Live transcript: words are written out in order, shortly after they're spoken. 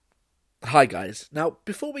Hi guys. Now,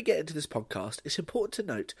 before we get into this podcast, it's important to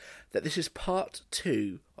note that this is part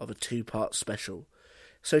 2 of a 2-part special.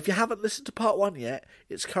 So if you haven't listened to part 1 yet,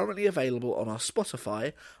 it's currently available on our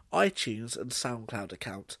Spotify, iTunes and SoundCloud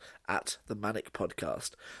account at the ManNic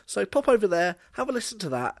Podcast. So pop over there, have a listen to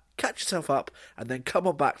that, catch yourself up, and then come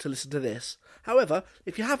on back to listen to this. However,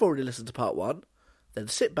 if you have already listened to part 1, then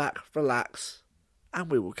sit back, relax, and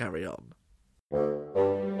we will carry on.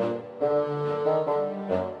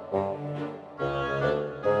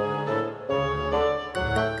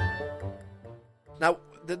 Now,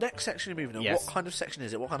 the next section you're moving on, Yes. What kind of section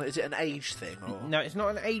is it? Is it an age thing? Or? No, it's not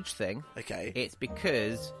an age thing. Okay. It's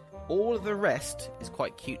because all of the rest is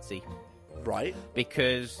quite cutesy. Right.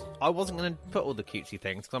 Because I wasn't going to put all the cutesy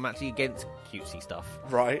things, because I'm actually against cutesy stuff.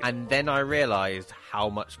 Right. And then I realised how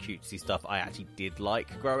much cutesy stuff I actually did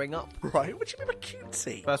like growing up. Right. What do you mean by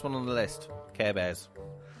cutesy? First one on the list, Care Bears.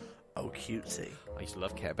 Oh, cutesy. I used to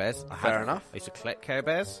love Care Bears. Fair enough. I used to collect Care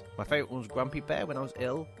Bears. My favourite one was Grumpy Bear when I was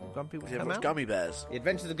ill. Grumpy would Yeah, come what's out. Gummy Bears? The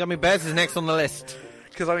Adventures of Gummy Bears is next on the list.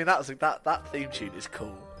 Because, I mean, that theme tune is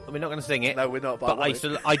cool. We're not going to sing it. No, we're not. But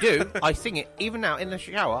I do. I sing it. Even now, in the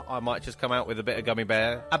shower, I might just come out with a bit of Gummy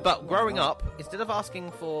Bear. But growing up, instead of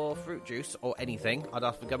asking for fruit juice or anything, I'd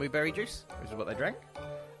ask for gummy berry juice, which is what they drank.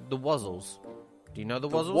 The Wuzzles. Do you know the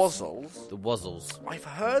Wuzzles? Wuzzles? The Wuzzles. I've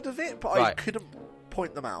heard of it, but I Right. couldn't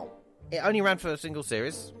point them out. It only ran for a single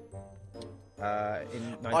series. In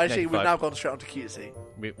 1985. Actually, we've now gone straight on to cutesy.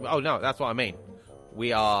 Oh, no, that's what I mean.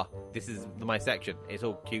 This is my section. It's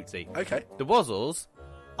all cutesy. Okay. The Wuzzles,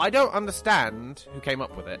 I don't understand who came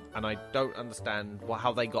up with it, and I don't understand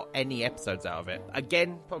how they got any episodes out of it.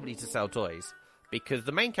 Again, probably to sell toys. Because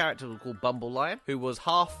the main character was called Bumble Lion, who was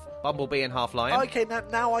half Bumblebee and half lion. Okay,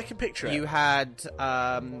 now I can picture it. You had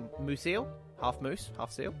Moose-Eel, half moose,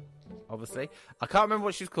 half seal, obviously. I can't remember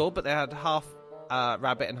what she was called, but they had half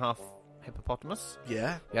rabbit and half hippopotamus.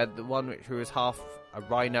 Yeah. You had the one who was half a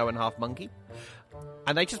rhino and half monkey.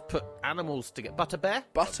 And they just put animals together. Butter Bear?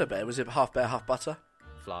 Butter Bear? Was it half bear, half butter?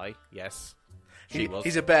 Fly, yes. She was.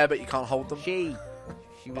 He's a bear, but you can't hold them. She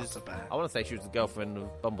was. Butter Bear. I want to say she was the girlfriend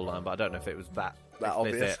of Bumble Lion, but I don't know if it was that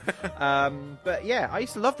obvious. But yeah, I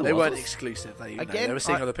used to love the They Wuzzles. weren't exclusive. They were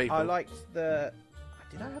seeing other people. I liked the...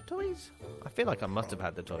 Did I have toys? I feel like I must have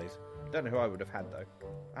had the toys. Don't know who I would have had,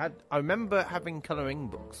 though. I remember having colouring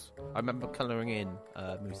books. I remember colouring in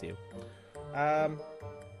Moose-Eel.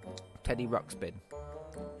 Teddy Ruxpin.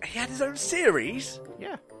 He had his own series?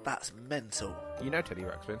 Yeah. That's mental. You know Teddy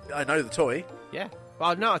Ruxpin? I know the toy. Yeah.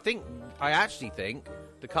 Well, no, I actually think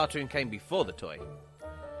the cartoon came before the toy.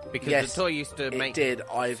 Because Yes, the toy used to make It did.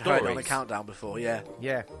 I've heard it on a stories. countdown before, yeah.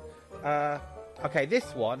 Yeah. Okay, this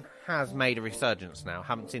one has made a resurgence now.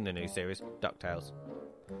 Haven't seen the new series, DuckTales.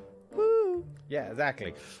 Woo! Yeah,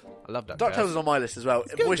 exactly. I love DuckTales. DuckTales is on my list as well.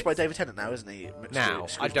 good. Voiced by David Tennant now, isn't he? Now,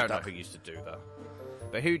 I don't know Duck. who used to do that.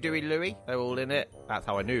 But Who Dewey Louie, they're all in it. That's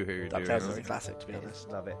how I knew Who Dewey DuckTales is Louie. a classic, to be honest.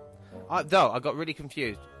 Love it. Though, I got really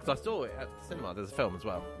confused, because I saw it at the cinema. There's a film as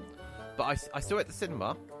well. But I saw it at the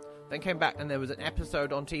cinema, then came back and there was an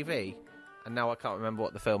episode on TV, and now I can't remember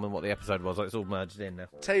what the film and what the episode was. It's all merged in now.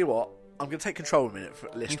 Tell you what, I'm going to take control a minute for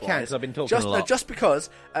list-wise. You can, because I've been talking a lot. No, just because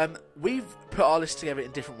we've put our list together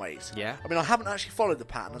in different ways. Yeah. I mean, I haven't actually followed the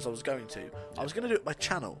pattern as I was going to. I was going to do it by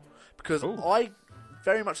channel, because Ooh. I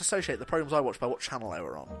very much associate the programs I watched by what channel they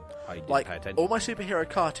were on. I didn't Like, pay attention. all my superhero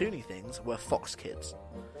cartoony things were Fox Kids.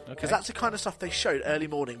 Because that's the kind of stuff they showed early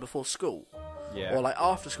morning before school. Yeah. Or like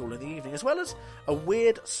after school in the evening, as well as a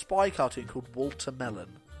weird spy cartoon called Walter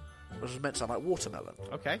Melon, which was meant to sound like watermelon.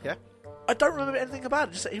 Okay, yeah. I don't remember anything about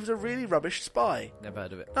it, just that he was a really rubbish spy. Never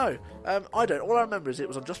heard of it. No, I don't. All I remember is it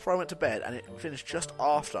was on just before I went to bed, and it finished just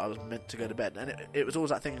after I was meant to go to bed. And it was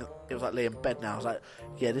always that thing, it was like, Liam, bed now. I was like,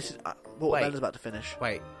 yeah, this is... Watermelon's about to finish.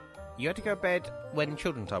 Wait, you had to go to bed when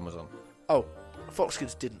children's time was on? Oh, Fox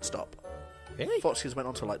Kids didn't stop. Really? Fox Kids went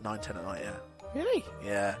on till like 9, 10 at night, yeah. Really?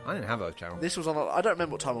 Yeah. I didn't have those channels. This was on... I don't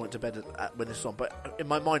remember what time I went to bed when this was on, but in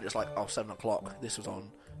my mind it's like, 7 o'clock, this was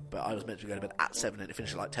on. But I was meant to go to bed at 7 and it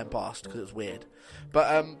finished at like 10 past because it was weird.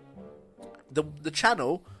 But the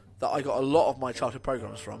channel that I got a lot of my childhood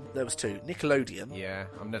programmes from, there was 2. Nickelodeon. Yeah,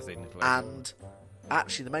 I've never seen Nickelodeon. And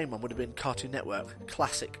actually the main one would have been Cartoon Network.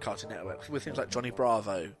 Classic Cartoon Network. With things like Johnny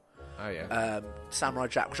Bravo. Oh, yeah. Samurai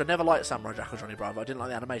Jack, which I never liked Samurai Jack or Johnny Bravo. I didn't like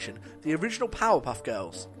the animation. The original Powerpuff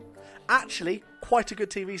Girls. Actually, quite a good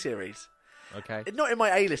TV series. Okay. Not in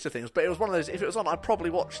my A-list of things, but it was one of those, if it was on, I probably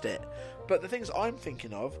watched it. But the things I'm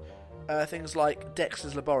thinking of, things like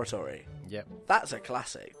Dexter's Laboratory. Yep. That's a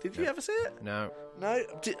classic. Did you ever see it? No. No?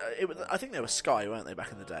 I think they were Sky, weren't they, back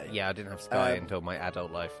in the day? Yeah, I didn't have Sky until my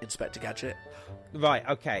adult life. Inspector Gadget. Right,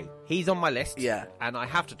 okay. He's on my list. Yeah. And I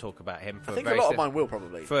have to talk about him for I think a lot of mine will,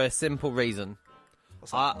 probably. For a simple reason.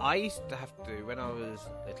 What's that? I used to have to, when I was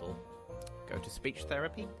little, go to speech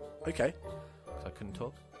therapy. Okay. Because I couldn't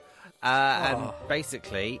talk. And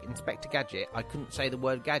basically, Inspector Gadget, I couldn't say the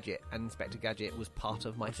word gadget, and Inspector Gadget was part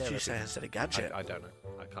of my What therapy. did you say instead of Gadget? I don't know.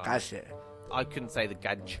 I can't. Gadget. I couldn't say the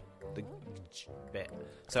gadge bit. Fair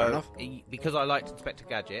So, enough. because I liked Inspector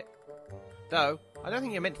Gadget, though, I don't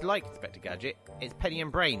think you're meant to like Inspector Gadget. It's Penny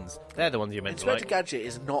and Brains. They're the ones you're meant to Inspector like. Gadget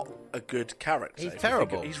is not a good character. He's if you think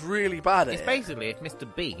terrible. of it. He's really bad at It's it. basically if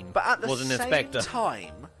Mr. Bean But at the was an same inspector.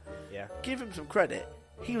 time, Yeah. give him some credit,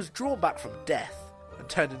 he was drawn back from death and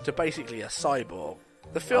turned into basically a cyborg.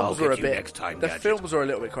 The films I'll were a get you bit. next time, the Gadget. films were a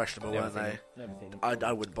little bit questionable, Never weren't they? Never seen him.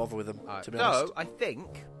 I wouldn't bother with them, to be No, honest. I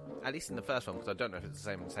think, at least in the first one, because I don't know if it's the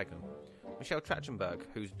same in the second, Michelle Trachtenberg,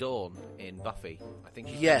 who's Dawn in Buffy, I think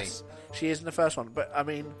she's Yes, she is in the first one, but I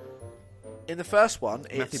mean, in the first one,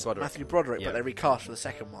 it's Matthew Broderick, Yeah. but they recast for the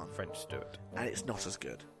second one, French Stewart. and it's not as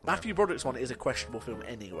good. Matthew Broderick's one is a questionable film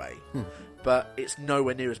anyway, but it's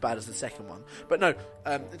nowhere near as bad as the second one. But no,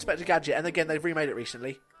 Inspector Gadget, and again, they've remade it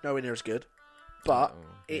recently, nowhere near as good. But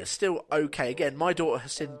it's still okay. Again, my daughter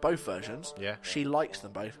has seen both versions. Yeah. She likes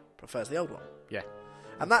them both, prefers the old one. Yeah.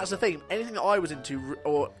 And that's the thing. Anything that I was into,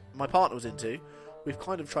 or my partner was into, we've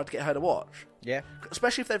kind of tried to get her to watch. Yeah.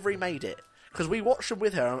 Especially if they've remade it. Because we watch them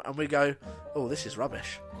with her and we go, oh, this is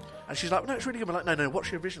rubbish. And she's like, no, it's really good. We're like, no, watch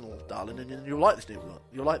the original, darling, and you'll like this new one.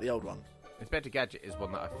 You'll like the old one. Inspector Gadget is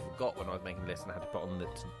one that I forgot when I was making the list and I had to put on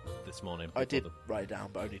this morning. I did write it down,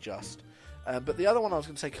 but only just. But the other one I was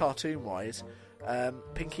going to say cartoon-wise,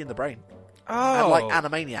 Pinky and the Brain. Oh! And like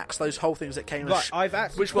Animaniacs, those whole things that came Right, I've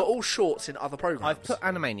actually which were all shorts in other programs. I've put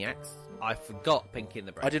Animaniacs. I forgot Pinky and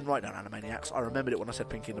the Brain. I didn't write down Animaniacs. I remembered it when I said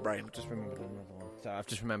Pinky and the Brain. Just remembered another one. So I've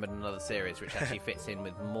just remembered another series which actually fits in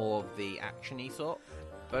with more of the action-y sort.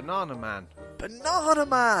 Banana Man. Banana I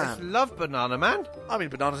Man! love Banana Man. I mean,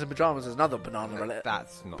 Bananas in Pyjamas is another banana related.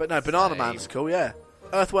 That's not But no, the Banana same. Man's cool, yeah.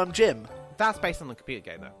 Earthworm Jim. That's based on the computer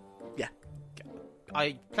game, though. Yeah.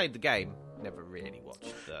 I played the game, never really watched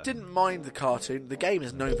the... Didn't mind the cartoon. The game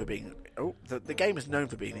is known for being... the game is known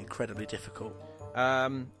for being incredibly difficult.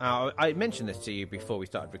 I mentioned this to you before we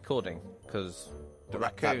started recording, because the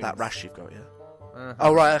raccoons... That rash you've got, yeah. Uh-huh.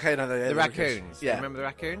 Oh, right, okay, no, The raccoons. Yeah. You remember the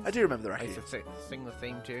raccoons? I do remember the I used raccoons. to sing the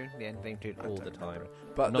theme tune, the end theme tune, all the time.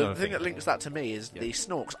 But None the of thing them. that links that to me is the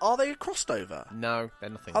Snorks. Are they crossed over? No, they're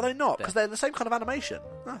nothing. Are they not? Because they're the same kind of animation.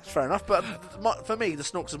 No, that's fair enough. But for me, the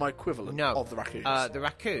Snorks is my equivalent of the raccoons. The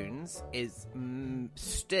raccoons is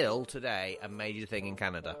still today a major thing in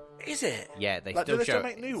Canada. Is it? Yeah, they like, still do they show still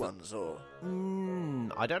make new ones? Or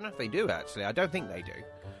I don't know if they do, actually. I don't think they do.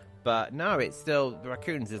 But no, it's still... The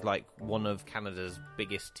Raccoons is like one of Canada's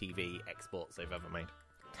biggest TV exports they've ever made.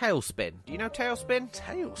 Tailspin. Do you know Tailspin?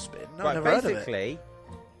 Tailspin? No, Right, I've never heard of it. basically,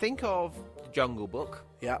 think of the Jungle Book.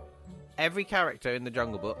 Yeah. Every character in the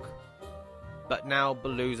Jungle Book, but now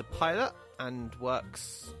Baloo's a pilot and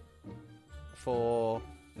works for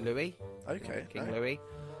Louis. Okay. King no. Louis.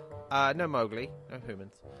 No Mowgli, no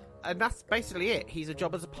humans. And that's basically it. He's a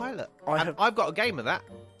job as a pilot. I've got a game of that,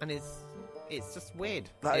 and it's just weird.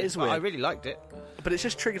 That is but weird. I really liked it. But it's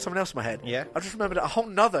just triggered something else in my head. Yeah. I just remembered a whole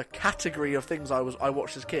nother category of things I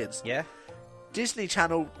watched as kids. Yeah. Disney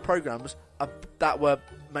Channel programs that were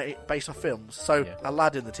based off films. So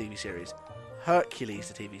Aladdin, the TV series, Hercules,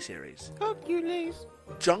 the TV series, Hercules.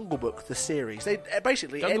 Jungle Book, the series. They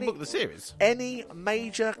basically Jungle Book, the series. Any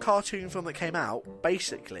major cartoon film that came out,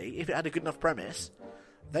 basically, if it had a good enough premise,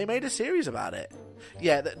 they made a series about it.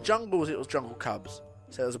 Yeah, Jungles, it was Jungle Cubs.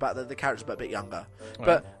 So it was about the characters, but a bit younger. Right.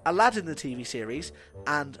 But Aladdin, the TV series,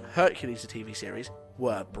 and Hercules, the TV series,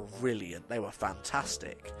 were brilliant. They were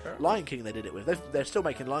fantastic. Sure. Lion King, they did it with. They're still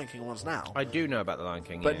making Lion King ones now. I do know about the Lion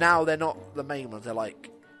King, But now they're not the main ones. They're like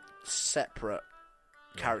separate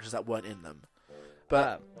characters that weren't in them.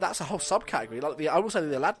 But that's a whole subcategory. Like I will say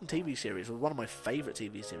the Aladdin TV series was one of my favourite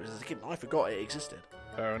TV series as a kid. I forgot it existed.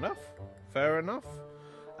 Fair enough. Fair enough.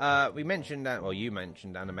 We mentioned that. Well, you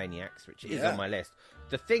mentioned Animaniacs, which is on my list.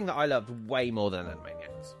 The thing that I loved way more than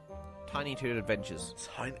Animaniacs, Tiny Toon Adventures.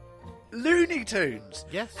 Looney Tunes.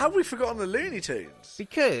 Yes. How have we forgotten the Looney Tunes?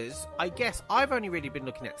 Because I guess I've only really been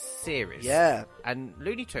looking at series. Yeah. And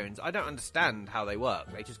Looney Tunes, I don't understand how they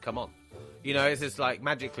work. They just come on. You know, it's just like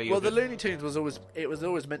magically. Well, the Looney Tunes was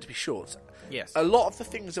always meant to be short. Yes. A lot of the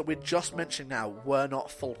things that we're just mentioning now were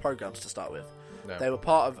not full programs to start with. No. They were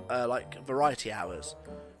part of like variety hours,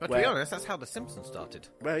 But to be honest, that's how The Simpsons started.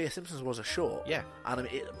 Well, yeah, Simpsons was a short. Yeah. And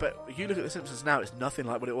but you look at The Simpsons now, it's nothing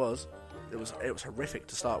like what it was. It was horrific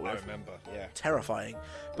to start with. I remember, yeah. Terrifying.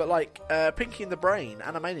 But like Pinky and the Brain,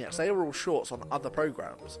 Animaniacs, they were all shorts on other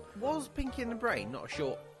programs. Was Pinky and the Brain not a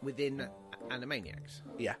short within Animaniacs?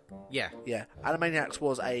 Yeah. Yeah. Yeah. Animaniacs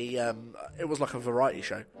was it was like a variety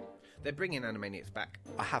show. They're bringing Animaniacs back,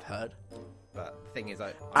 I have heard. but the thing is,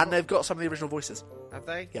 And they've got some of the original voices. have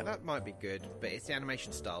they? Yeah. That might be good, but it's the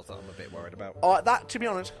animation styles that I'm a bit worried about. That, to be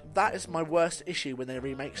honest, that is my worst issue when they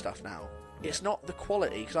remake stuff now. It's not the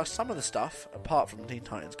quality, because some of the stuff, apart from Teen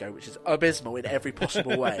Titans Go, which is abysmal in every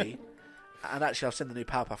possible way, and actually I've seen the new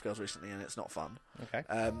Powerpuff Girls recently and it's not fun. Okay.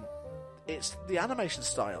 It's the animation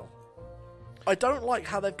style. I don't like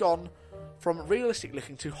how they've gone from realistic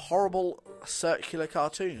looking to horrible circular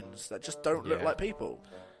cartoons that just don't look like people.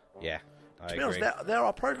 Yeah, To be honest, there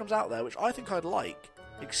are programs out there which I think I'd like,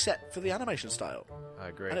 except for the animation style. I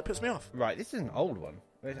agree. And it puts me off. Right, this is an old one.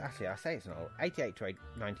 Actually, I say it's an old. 88 to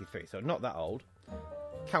 93, so not that old.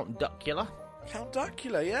 Count Duckula. Count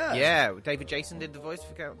Duckula, yeah. Yeah, David Jason did the voice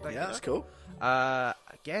for Count Duckula. Yeah, that's cool.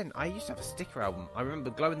 Again, I used to have a sticker album. I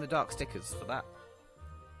remember glow-in-the-dark stickers for that.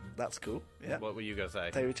 That's cool, yeah. What were you going to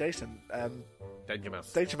say? David Jason. Danger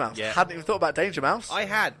Mouse. Danger Mouse. Yeah. Hadn't even thought about Danger Mouse. I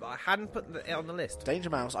had, but I hadn't put it on the list.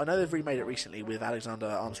 Danger Mouse. I know they've remade it recently with Alexander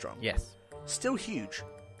Armstrong. Yes. Still huge.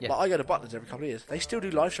 Yeah. Like, I go to Butlins every couple of years. They still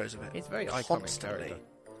do live shows of it. It's very iconic constantly.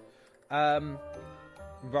 character.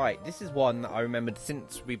 Right, this is one that I remembered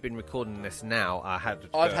since we've been recording this now.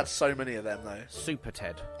 I've had so many of them, though. Super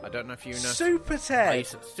Ted. I don't know if you know. Super Ted!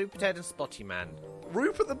 Super Ted and Spotty Man.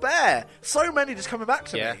 Rupert the Bear! So many just coming back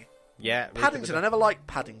to me. Yeah. Paddington, I never liked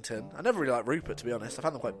Paddington. I never really liked Rupert, to be honest. I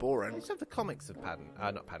found them quite I boring. used to have the comics of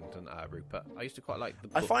Rupert. I used to quite like the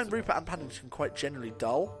I books find of- Rupert and Paddington quite generally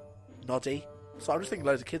dull, noddy. So I'm just thinking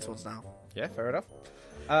loads of kids' ones now. Yeah, fair enough.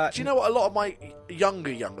 Do you know what? A lot of my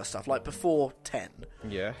younger stuff, like before 10,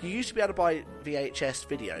 Yeah. you used to be able to buy VHS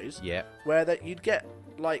videos Yeah. where you'd get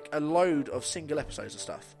like a load of single episodes of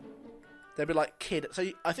stuff. They'd be like kid. So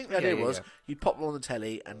I think the idea was you'd pop them on the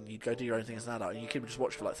telly and you'd go do your own thing as an adult, and you could just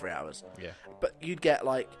watch for like 3 hours. Yeah. But you'd get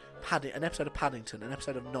like an episode of Paddington, an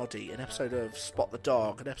episode of Noddy, an episode of Spot the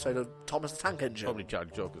Dog, an episode of Thomas the Tank Engine, Probably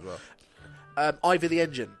Charlie Jock as well. Ivy the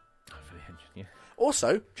Engine. For the engine, yeah.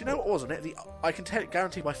 Also, do you know what was on it? I can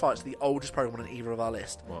guarantee by far it's the oldest program on either of our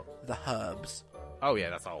list. What? The Herbs. Oh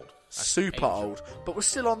yeah, that's old. That's Super ancient. old, but we're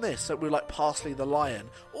still on this. So we're like Parsley the Lion.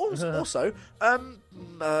 Also,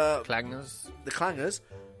 Clangers. the Clangers,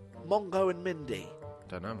 Mongo and Mindy.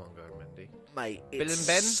 Don't know Mongo and Mindy. Mate, Bill it's and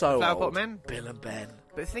Ben? so Flower old. Pot Men? Bill and Ben.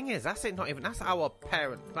 But the thing is, that's it. Not even. That's our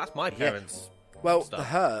parent. That's my parents. Well,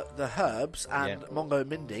 Stuff. the Herbs and Mongo and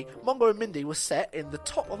Mindy. Mongo and Mindy was set in the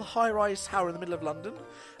top of a high-rise tower in the middle of London,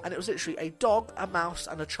 and it was literally a dog, a mouse,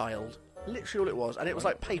 and a child. Literally all it was, and it was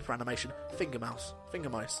like paper animation, finger mice.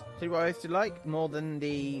 See what I used to like more than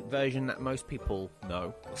the version that most people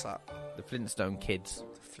know. What's that? The Flintstone Kids.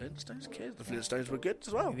 The Flintstones kids. The Flintstones were good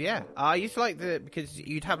as well. Yeah, I used to like because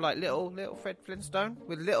you'd have like little Fred Flintstone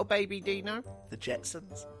with little baby Dino. The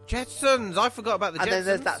Jetsons. Jetsons. I forgot about the Jetsons. And then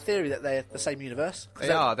there's that theory that they're the same universe.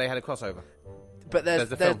 They are. They had a crossover. But there's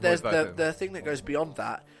the film with both the thing that goes beyond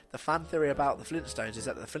that. The fan theory about the Flintstones is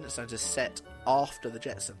that the Flintstones is set after the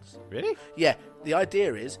Jetsons. Really? Yeah, the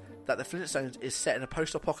idea is that the Flintstones is set in a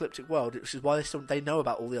post-apocalyptic world, which is why they know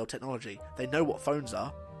about all the old technology. They know what phones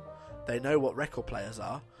are. They know what record players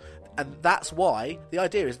are. And that's why the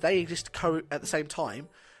idea is they exist at the same time,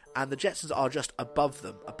 and the Jetsons are just above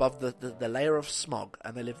them, above the layer of smog,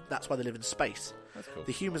 and that's why they live in space. That's cool.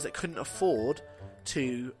 The humans that couldn't afford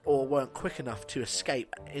to, or weren't quick enough to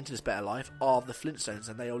escape into this better life, are the Flintstones,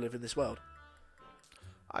 and they all live in this world.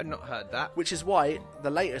 I've not heard that. Which is why the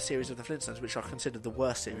later series of the Flintstones, which are considered the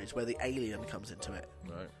worst series, where the alien comes into it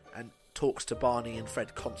Right. and talks to Barney and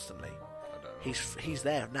Fred constantly. I don't know. He's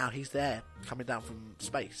there now. He's there coming down from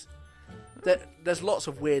space. There's lots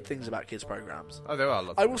of weird things about kids programs. Oh, there are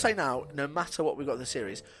lots. I will say now, no matter what we've got in the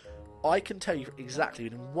series, I can tell you exactly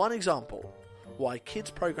in one example why kids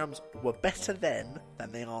programs were better then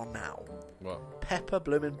than they are now. What? Peppa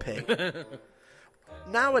Bloomin' Pig.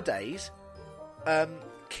 Nowadays,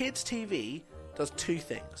 kids TV does two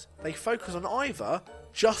things. They focus on either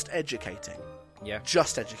just educating,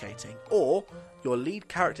 or your lead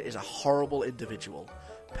character is a horrible individual.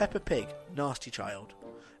 Peppa Pig, nasty child.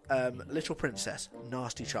 Little Princess,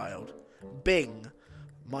 nasty child. Bing,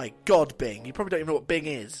 my God, Bing. You probably don't even know what Bing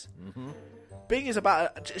is. Mm-hmm. Bing is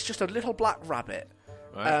it's just a little black rabbit.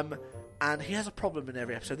 Right. And he has a problem in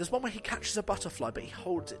every episode. There's one where he catches a butterfly, but he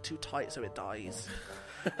holds it too tight so it dies.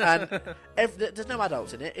 And there's no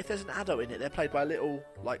adults in it. If there's an adult in it, they're played by a little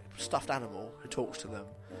like stuffed animal who talks to them.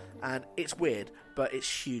 And it's weird, but it's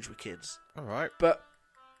huge with kids. All right. But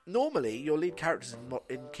normally, your lead characters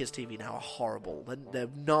in kids' TV now are horrible. They're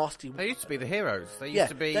nasty. They used to be the heroes. They used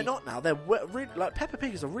to be. They're not now. They're really, like Peppa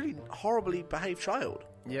Pig is a really horribly behaved child.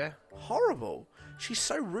 Yeah. Horrible. She's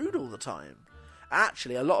so rude all the time.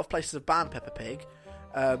 Actually, a lot of places have banned Peppa Pig.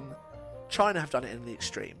 China have done it in the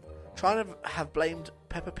extreme. China have blamed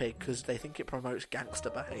Peppa Pig because they think it promotes gangster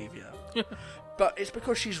behaviour. But it's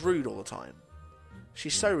because she's rude all the time.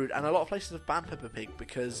 She's so rude. And a lot of places have banned Peppa Pig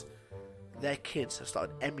because their kids have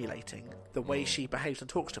started emulating the way she behaves and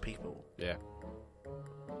talks to people. Yeah.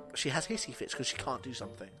 She has hissy fits because she can't do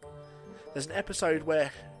something. There's an episode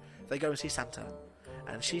where they go and see Santa.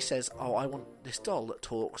 And she says, "Oh, I want this doll that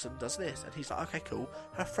talks and does this." And he's like, "Okay, cool."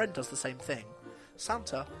 Her friend does the same thing.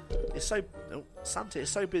 Santa is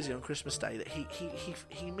so busy on Christmas Day that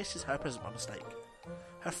he misses her present by mistake.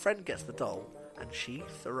 Her friend gets the doll and she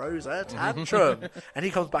throws a tantrum. And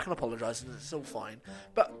he comes back and apologises and it's all fine.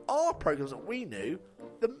 But our programmes that we knew,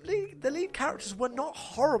 the lead characters were not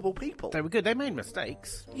horrible people. They were good. They made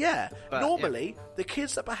mistakes. Yeah. But, normally, the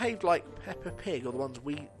kids that behaved like Peppa Pig, or the ones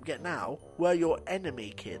we get now, were your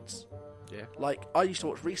enemy kids. Yeah. Like, I used to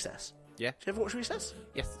watch Recess. Yeah. Did you ever watch Recess?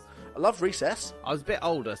 Yes. I love Recess. I was a bit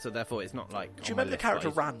older, so therefore it's not like. Do you remember the character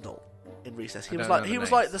Randall in Recess? He was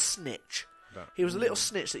names. like the snitch. He was a little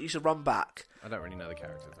snitch that used to run back. I don't really know the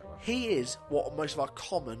characters that well. He is what most of our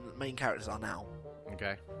common main characters are now.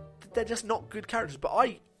 Okay. They're just not good characters, but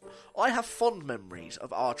I have fond memories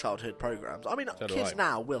of our childhood programmes. I mean, kids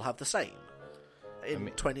now will have the same in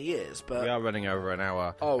 20 years, but we are running over an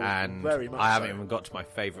hour, and very much I haven't so. even got to my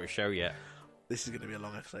favourite show yet. This is going to be a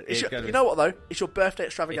long episode. You know what, though? It's your birthday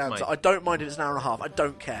extravaganza. I don't mind if it's an hour and a half. I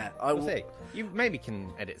don't care. We'll see. You maybe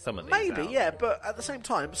can edit some of these Maybe, out. yeah, but at the same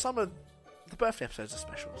time, some of the birthday episodes are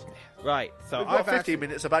specials. Right, so We've got 15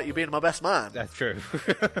 minutes about you being my best man. That's true.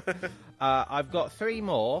 I've got 3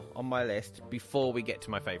 more on my list before we get to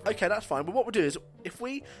my favourite. Okay, that's fine. But what we'll do is, if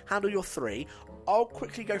we handle your 3, I'll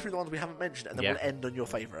quickly go through the ones we haven't mentioned, and then we'll end on your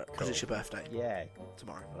favourite, because it's your birthday. Yeah.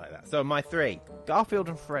 Tomorrow. I like that. So my 3, Garfield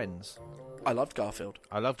and Friends. I loved Garfield.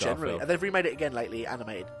 I love Garfield. Generally. And they've remade it again lately,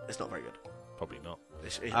 animated. It's not very good. Probably not.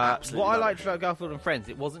 Absolutely what I not. liked about Garfield and Friends,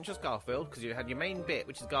 it wasn't just Garfield, because you had your main bit,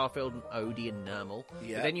 which is Garfield and Odie and Nermal.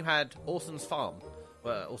 Yeah. But then you had Orson's Farm,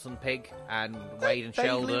 where Orson Pig and Wade and vaguely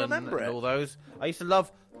Sheldon remember and it. all those. I used to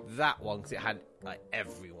love that one because it had like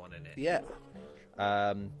everyone in it. Yeah.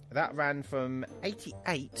 That ran from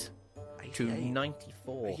 88 to 88.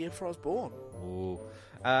 94. A year before I was born. Ooh.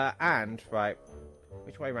 And, right,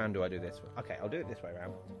 which way round do I do this? Okay, I'll do it this way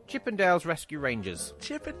round. Chippendale's Rescue Rangers.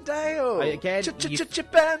 Chippendale. Again,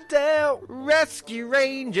 Chippendale. Rescue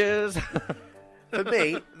Rangers. For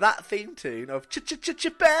me, that theme tune of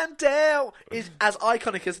Chippendale is as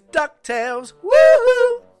iconic as DuckTales.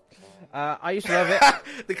 Woohoo! I used to love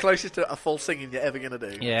it. The closest to a full singing you're ever going to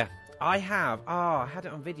do. Yeah. I have. I had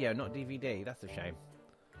it on video, not DVD. That's a shame.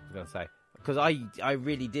 I was going to say. Because I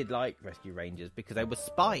really did like Rescue Rangers because they were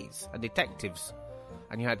spies and detectives.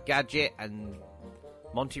 And you had Gadget and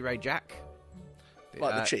Monty Ray Jack.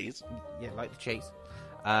 Like the cheese. Yeah, like the cheese.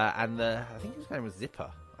 And I think his name was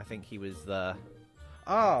Zipper. I think he was the...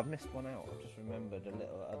 Oh, I've missed one out. I've just remembered a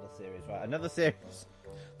little other series. Right, another series.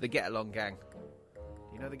 The Get Along Gang.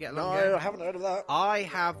 You know the Get Along Gang? No, I haven't heard of that. I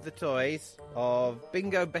have the toys of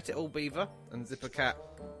Bingo, Bet It All Beaver and Zipper Cat.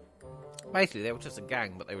 Basically, they were just a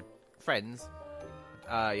gang, but they were friends.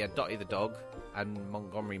 Yeah, Dottie the dog and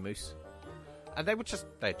Montgomery Moose. And they were just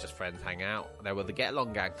friends hang out. They were the Get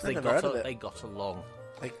Along Gang because they got along.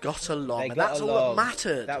 They got along, and got that's all along. that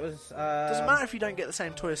mattered. That was doesn't matter if you don't get the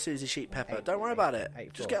same toy as Susie Sheep Pepper. Don't worry about it.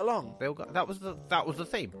 Just get along. That was the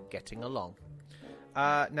theme. Getting along.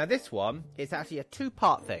 Now this one is actually a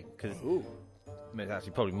 2-part thing because I mean, it's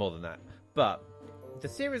actually probably more than that. But the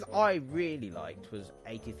series I really liked was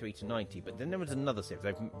 83 to 90. But then there was another series.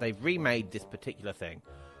 They've remade this particular thing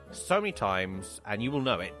so many times, and you will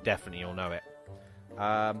know it. Definitely, you'll know it.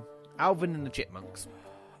 Alvin and the Chipmunks.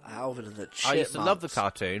 Alvin and the Chipmunks. I used to love the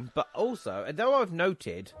cartoon, but also, and though I've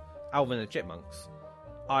noted Alvin and the Chipmunks,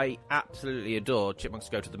 I absolutely adore Chipmunks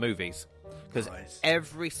Go to the Movies. Because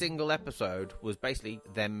every single episode was basically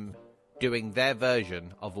them doing their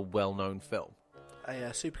version of a well-known film.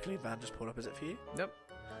 A super clean van just pulled up, is it for you? Nope.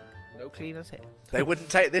 No cleaners here. They wouldn't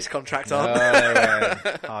take this contract on. No, they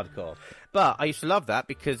weren't. Hardcore. But I used to love that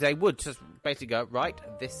because they would just basically go, right,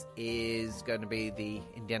 this is going to be the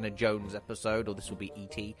Indiana Jones episode, or this will be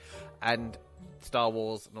E.T. And Star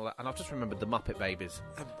Wars and all that. And I've just remembered the Muppet Babies.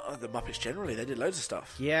 The Muppets generally, they did loads of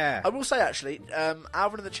stuff. Yeah. I will say, actually,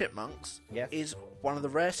 Alvin and the Chipmunks Yes. is one of the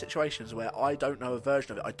rare situations where I don't know a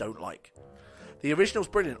version of it I don't like. The original's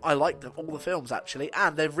brilliant. I like all the films, actually,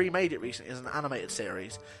 and they've remade it recently as an animated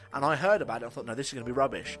series. And I heard about it and thought, no, this is going to be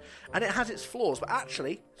rubbish. And it has its flaws, but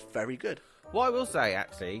actually, it's very good. What I will say,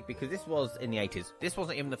 actually, because this was in the 80s, this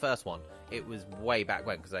wasn't even the first one. It was way back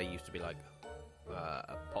when, because they used to be like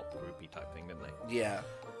a pop groupie type thing, didn't they? Yeah.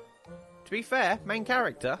 To be fair, main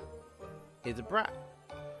character is a brat.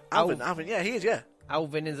 Alvin, yeah, he is, yeah.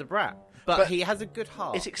 Alvin is a brat. But he has a good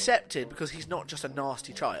heart. It's accepted because he's not just a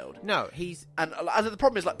nasty child. No, he's... And the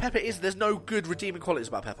problem is, like, Pepper there's no good redeeming qualities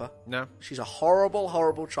about Pepper. No. She's a horrible,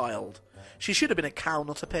 horrible child. She should have been a cow,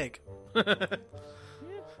 not a pig.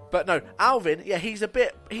 But no, Alvin, yeah, he's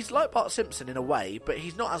like Bart Simpson in a way, but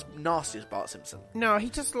he's not as nasty as Bart Simpson. No, he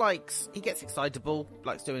just he gets excitable,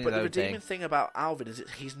 likes doing his own thing. But the redeeming thing about Alvin is that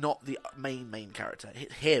he's not the main character.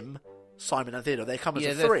 It's him, Simon and Theodore, they come as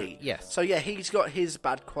a three. Yes. So yeah, he's got his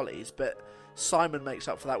bad qualities, but Simon makes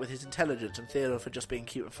up for that with his intelligence and Theodore for just being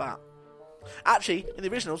cute and fat. Actually, in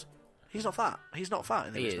the originals, he's not fat. He's not fat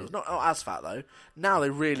in the originals. Not as fat, though. Now they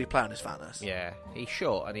really play on his fatness. Yeah, he's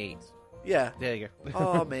short and he eats. Yeah. There you go.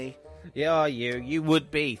 Oh, me. Yeah, you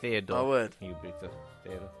would be Theodore. I would. You would be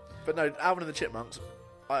Theodore. But no, Alvin and the Chipmunks,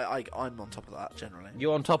 I'm on top of that, generally.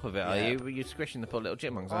 You're on top of it, Yeah. are you? You're squishing the poor little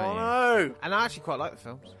chipmunks, Oh, aren't you? no! And I actually quite like the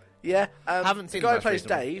films. Yeah. Haven't seen the guy the who plays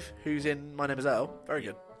most recent one. Dave, who's in My Name is Earl, very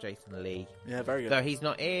good. Jason Lee. Yeah, very good. Though he's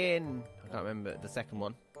not in... I can't remember the second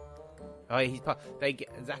one. Oh, he's part... They get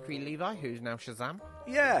Zachary Levi, who's now Shazam.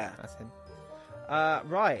 Yeah. That's him.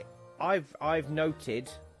 Right. I've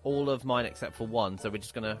noted all of mine except for one, so we're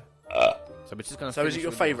just gonna... So is it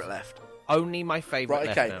your favourite left? Only my favourite Right,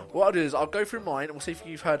 left okay. now. What I'll do is I'll go through mine and we'll see if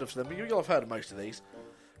you've heard of them. You'll have heard of most of these.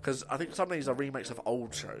 Because I think some of these are remakes of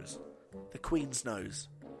old shows. The Queen's Nose.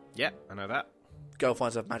 Yeah, I know that. Girl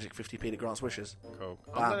finds a magic 50p that grants wishes. Cool.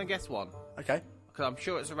 Bam. I'm going to guess one. Okay. Because I'm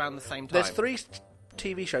sure it's around the same time. There's 3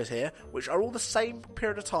 TV shows here, which are all the same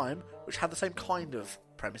period of time, which have the same kind of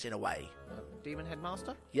premise in a way. Demon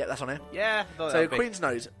Headmaster? Yeah, that's on here. Yeah. So Queen's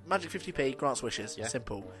Nose, magic 50p, grants wishes. Yeah.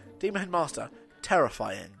 Simple. Demon Headmaster,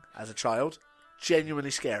 terrifying as a child.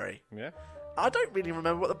 Genuinely scary. Yeah. I don't really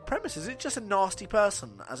remember what the premise is. It's just a nasty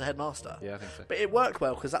person as a headmaster. Yeah, I think so. But it worked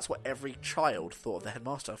well because that's what every child thought of the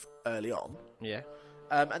headmaster early on. Yeah.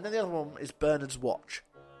 And then the other one is Bernard's Watch.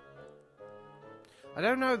 I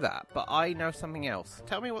don't know that, but I know something else.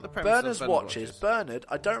 Tell me what the premise Bernard's of Watch is. Bernard,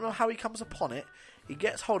 I don't know how he comes upon it. He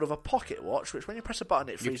gets hold of a pocket watch, which when you press a button,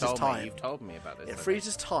 it freezes time. You've told me about this. It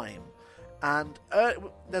freezes time. And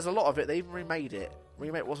there's a lot of it. They even remade it.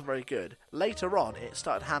 Remake wasn't very good. Later on, it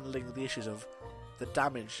started handling the issues of the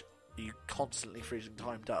damage you constantly freezing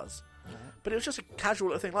time does. But it was just a casual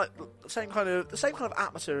little thing, like the same kind of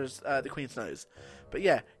atmosphere as the Queen's Nose. But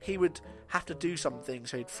yeah, he would have to do something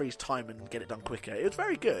so he'd freeze time and get it done quicker. It was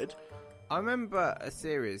very good. I remember a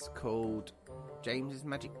series called James's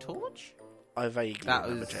Magic Torch. I vaguely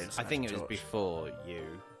remember James. I think it was before you.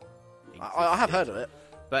 I have heard of it.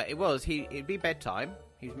 But it'd be bedtime.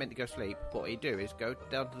 He was meant to go sleep. What he'd do is go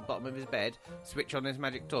down to the bottom of his bed, switch on his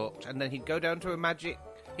magic torch, and then he'd go down to a magic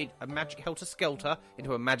helter-skelter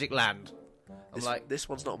into a magic land. This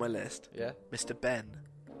one's not on my list. Yeah? Mr. Ben.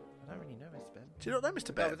 I don't really know Mr. Ben. Do you not know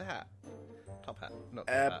Mr. Guy Ben? with the hat. Top hat. Not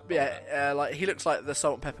top hat. Yeah, like he looks like the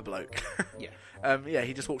salt and pepper bloke. Yeah.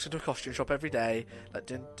 He just walks into a costume shop every day.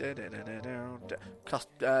 Like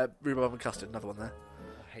rhubarb and custard, another one there.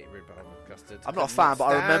 I hate rhubarb and custard. I'm not a fan, but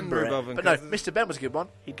I remember it. But no, custard. Mr. Ben was a good one.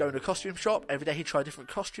 He'd go into a costume shop every day. He'd try a different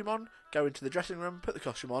costume on, go into the dressing room, put the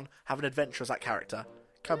costume on, have an adventure as that character.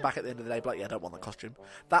 Come back at the end of the day, be like, yeah, I don't want that costume.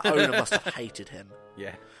 That owner must have hated him.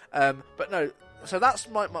 Yeah. But no, so that's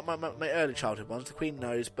my early childhood ones. The Queen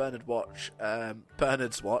Nose, Bernard's Watch, and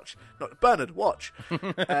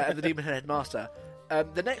the Demon Headmaster.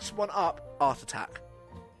 The next one up, Art Attack.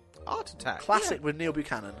 Art Attack. Classic with Neil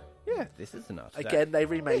Buchanan. Yeah, this is an Art Attack. Again, they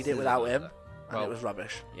remade This it is without an him, Art Attack. and Well, it was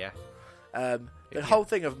rubbish. Yeah. The whole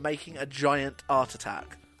thing of making a giant Art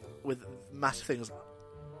Attack with massive things.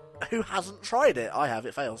 Who hasn't tried it? I have.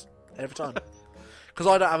 It fails every time because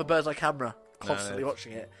I don't have a bird's eye camera constantly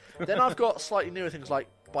watching it. Then I've got slightly newer things like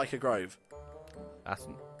Biker Grove. That's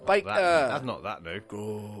not that new.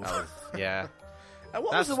 Grove. That was, yeah. And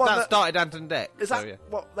what was the one that that started Anton Deck. is so, that? yeah.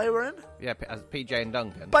 What they were in? Yeah, as PJ and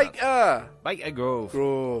Duncan. Biker Grove.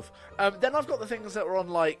 Grove. Then I've got the things that were on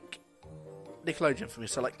like Nickelodeon for me,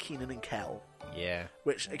 so like Keenan and Kel. Yeah.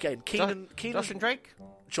 Which again, Keenan, Josh and Drake.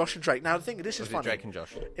 Josh and Drake. Now the thing, this is funny. Drake and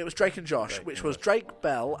Josh. It was Drake and Josh, which was Drake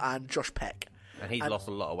Bell and Josh Peck. And he's lost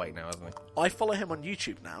a lot of weight now, hasn't he? I follow him on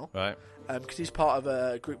YouTube now. Right. Because he's part of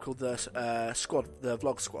a group called the Squad, the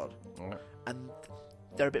Vlog Squad. Right. And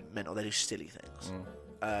they're a bit mental. They do silly things.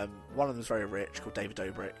 One of them is very rich, called David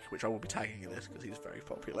Dobrik, which I will be tagging in this because he's very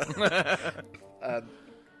popular.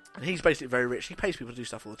 And he's basically very rich. He pays people to do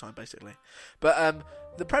stuff all the time, basically. But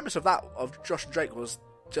the premise of that, of Josh and Drake, was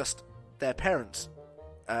just their parents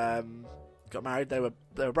got married. They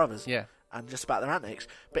were brothers. Yeah. And just about their antics.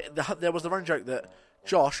 But there was the running joke that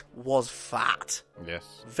Josh was fat.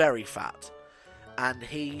 Yes. Very fat. And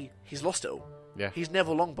he's lost it all. Yeah. He's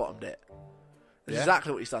never long-bottomed it. That's Yeah.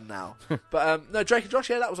 exactly what he's done now. But no, Drake and Josh,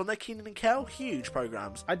 that was on their Keenan and Kel. Huge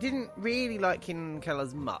programmes. I didn't really like Keenan and Kel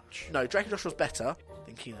as much. No, Drake and Josh was better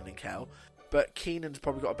than Keenan and Kel. But Keenan's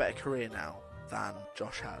probably got a better career now than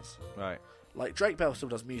Josh has. Right. Like, Drake Bell still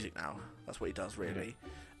does music now. That's what he does, really.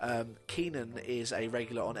 Keenan is a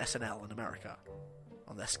regular on SNL in America.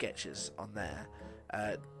 On their sketches on there.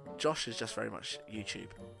 Josh is just very much YouTube.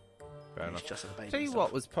 Fair He's enough. just a baby. Tell you stuff.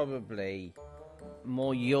 what was probably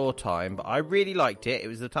more your time, but I really liked it. It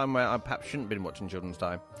was the time where I perhaps shouldn't have been watching Children's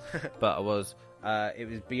Time, but I was. It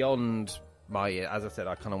was beyond my year. As I said,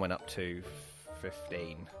 I kind of went up to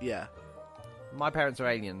 15. Yeah. My Parents Are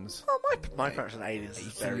Aliens. Oh, my Parents Are Aliens I is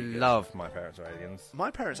used to very good. love My Parents Are Aliens. My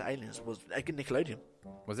Parents Are Aliens was Nickelodeon.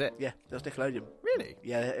 Was it? Yeah, it was Nickelodeon. Really?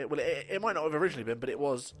 Yeah, it might not have originally been, but it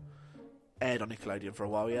was aired on Nickelodeon for a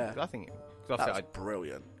while, yeah. I think That was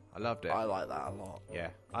brilliant. I loved it. I like that a lot. Yeah,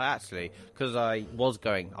 I actually, because I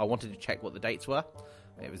wanted to check what the dates were.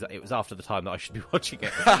 It was after the time that I should be watching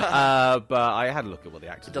it, but I had a look at what the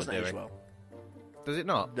actors It doesn't were doing. age well. Does it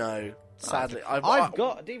not? No, sadly. I've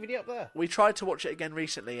got a DVD up there. We tried to watch it again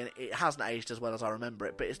recently, and it hasn't aged as well as I remember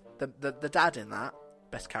it, but it's the dad in that,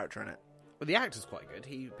 best character in it. Well, the actor's quite good.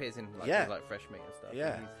 He appears in Yeah. like Fresh Meat and stuff.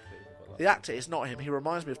 Yeah. He's quite The actor is not him. He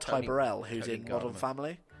reminds me of Ty Tony- Burrell, who's Tony in Modern Gardner.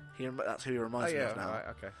 Family. That's who he Oh reminds me yeah, of now. right,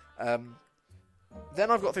 okay.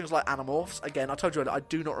 Then I've got things like Animorphs. Again, I told you I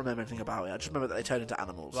do not remember anything about it. I just remember that they turn into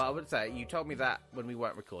animals. Well, I would say you told me that when we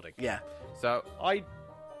weren't recording. Yeah. So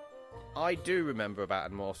I do remember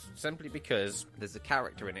about Animorphs simply because there's a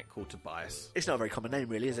character in it called Tobias. It's not a very common name,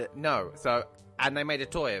 really, is it? No, and they made a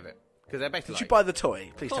toy of it because they're basically. Did you buy the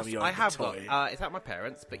toy? Please Of tell me you course, own I have the toy. got. It's at my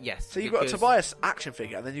parents', but yes. So you've got a Tobias action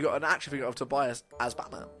figure, and then you've got an action figure of Tobias as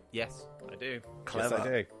Batman. Yes, I do. Clever. Yes, I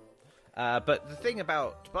do. But the thing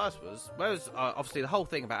about Tobias was obviously the whole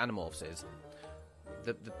thing about Animorphs is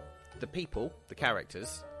the people, the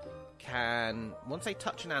characters, can, once they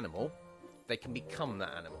touch an animal, they can become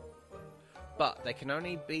that animal. But they can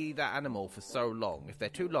only be that animal for so long. If they're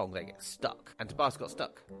too long, they get stuck. And Tobias got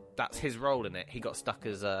stuck. That's his role in it. He got stuck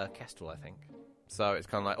as Kestrel, I think. So it's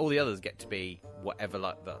kind of like all the others get to be whatever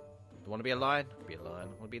like that. You want to be a lion? I'll be a lion.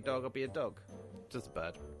 Want to be a dog? I'll be a dog. Just a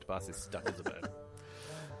bird. Tobias is stuck as a bird.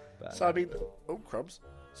 But, So, I mean... Oh, crumbs.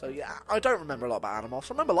 So, yeah, I don't remember a lot about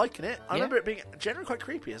Animorphs. I remember liking it. I remember it being generally quite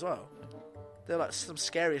creepy as well. They're like some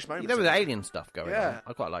scariest moments. you know, with the alien stuff going Yeah. on,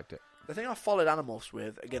 I quite liked it. The thing I followed Animorphs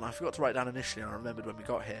with, again, I forgot to write down initially, and I remembered when we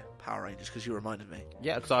got here, Power Rangers, because you reminded me.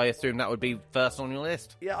 Yeah, because I assumed that would be first on your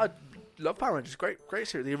list. Yeah, I love Power Rangers. Great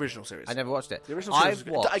series. The original series. I never watched it. The original series I've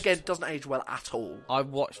was watched, again, doesn't age well at all. I've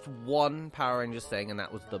watched one Power Rangers thing, and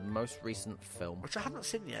that was the most recent film. Which I haven't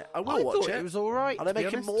seen yet. I will I watch thought it was all right. Are they to be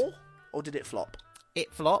making honest. more? Or did it flop?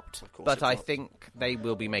 It flopped, Of course but it I flopped. think they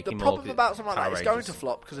will be The making more. problem about something like Power that is going Rangers. to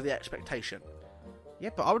flop because of the expectation. Yeah,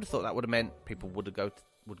 but I would have thought that would have meant people would go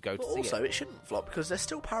But to see also, it. it shouldn't flop because there's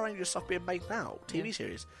still Power Rangers stuff being made now. TV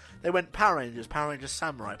series. They went Power Rangers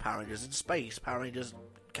Samurai, Power Rangers in Space, Power Rangers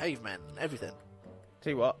Cavemen, everything.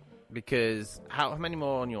 Tell you what, because how many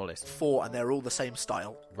more on your list? 4, and they're all the same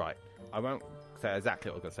style. Right, I won't say exactly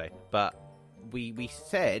what I was going to say, but we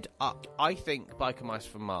said I think Biker Mice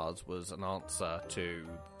from Mars was an answer to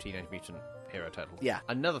Teenage Mutant Hero Turtles. Yeah.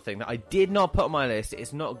 Another thing that I did not put on my list,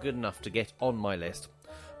 it's not good enough to get on my list,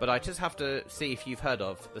 but I just have to see if you've heard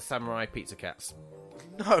of the Samurai Pizza Cats.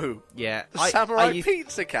 No. Yeah. The Samurai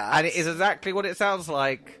Pizza Cats. And it is exactly what it sounds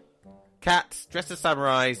like. Cats dressed as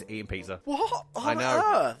samurais eating pizza. What I on know.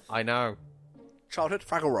 earth? I know. Childhood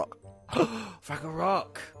Fraggle Rock. Fraggle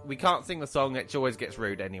Rock. We can't sing the song, it always gets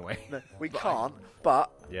rude anyway. No, we can't,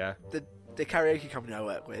 but Yeah. the karaoke company I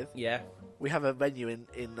work with, Yeah. we have a venue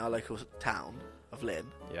in our local town of Lynn.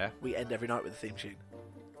 Yeah. We end every night with a theme tune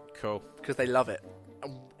Cool. because they love it.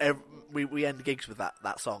 And we end gigs with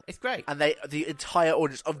that song. It's great. And the entire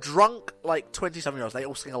audience of drunk, like 20-something-year-olds, they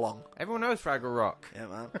all sing along. Everyone knows Fraggle Rock. Yeah,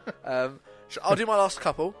 man. I'll do my last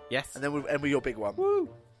couple. Yes. And then we'll end with your big one. Woo.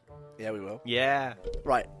 Yeah, we will. Yeah.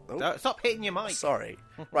 Right. Oh, Don't, stop hitting your mic. sorry.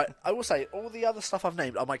 Right, I will say, all the other stuff I've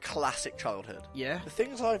named are my classic childhood. Yeah. The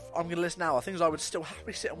things I'm going to list now are things I would still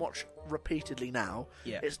happily sit and watch repeatedly now.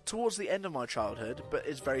 Yeah. It's towards the end of my childhood, but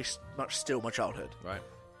it's very much still my childhood. Right.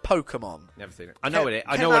 Pokemon. Never seen it. I know what it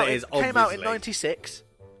is, obviously. Came out in 96,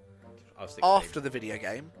 I was 16. after the video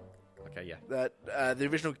game. Okay, yeah. The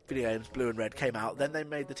original video games, Blue and Red, came out. Then they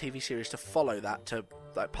made the TV series to follow that, to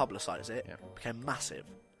like publicise it. Yeah. It became massive.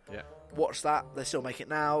 Yeah. Watch that. They still make it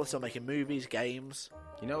now. They're still making movies, games.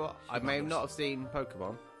 You know what? I may not have seen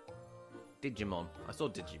Pokemon. Digimon. I saw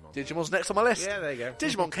Digimon. Digimon's next on my list. Yeah, there you go.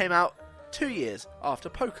 Digimon came out 2 years after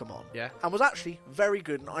Pokemon. Yeah. And was actually very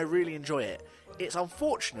good, and I really enjoy it. It's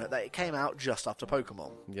unfortunate that it came out just after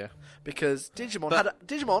Pokemon. Yeah. Because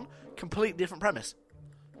Digimon, completely different premise.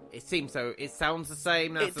 It seems so. It sounds the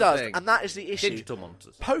same. That's It does, the thing. and that is the issue. Digital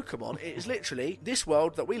monsters. Pokemon is literally this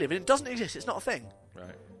world that we live in. It doesn't exist. It's not a thing.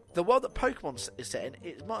 Right. The world that Pokemon is set in,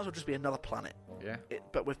 it might as well just be another planet. Yeah.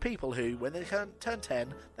 But with people who, when they turn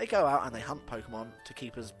 10, they go out and they hunt Pokemon to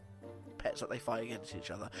keep as pets that they fight against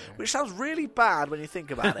each other. Which sounds really bad when you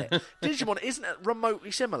think about it. Digimon isn't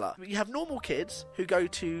remotely similar. You have normal kids who go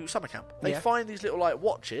to summer camp. They find these little like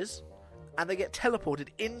watches, and they get teleported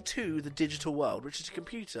into the digital world, which is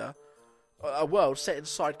a world set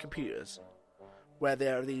inside computers, where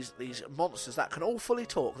there are these monsters that can all fully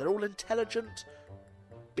talk. They're all intelligent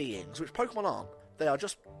beings, which Pokemon aren't. They are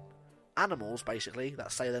just animals, basically,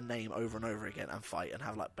 that say their name over and over again and fight and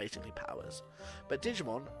have, like, basically powers. But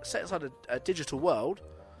Digimon, set inside a digital world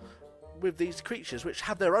with these creatures which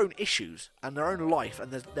have their own issues and their own life and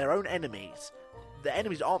their own enemies. The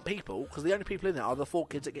enemies aren't people, because the only people in there are the 4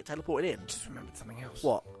 kids that get teleported in. Just remembered something else.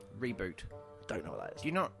 What? Reboot. Don't know what that is. Do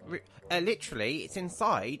you not... literally, it's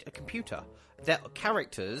inside a computer. The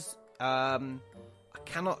characters... I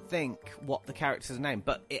cannot think what the character's name,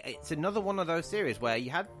 but it's another one of those series where you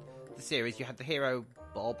had the hero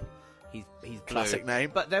Bob, he's blue, Classic name.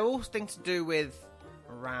 but they're all things to do with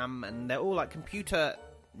RAM, and they're all like computer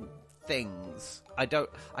things. The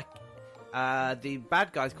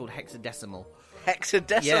bad guy's called Hexadecimal.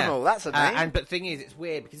 Hexadecimal, that's a name. But the thing is, it's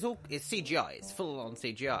weird because it's CGI, it's full on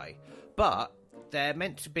CGI, but they're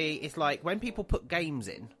meant to be. It's like when people put games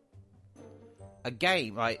in a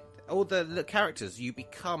game, like. All the characters, you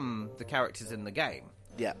become the characters in the game.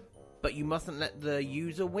 Yeah. But you mustn't let the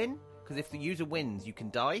user win, because if the user wins, you can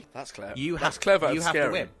die. That's clever. That's clever. You have scary.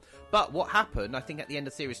 to win. But what happened, I think at the end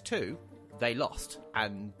of Series 2, they lost.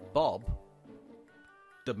 And Bob,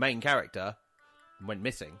 the main character, went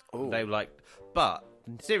missing. Ooh. They were like... But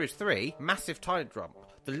in Series 3, massive time jump.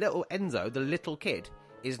 The little Enzo, the little kid,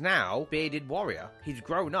 is now bearded warrior. He's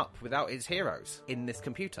grown up without his heroes in this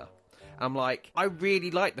computer. I'm like, I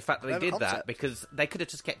really like the fact that they did that, because they could have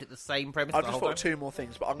just kept it the same premise. I've just thought of 2 more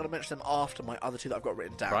things, but I'm going to mention them after my other 2 that I've got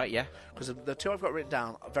written down. Right, yeah. Because the 2 I've got written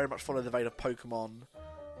down very much follow the vein of Pokemon,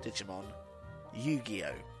 Digimon,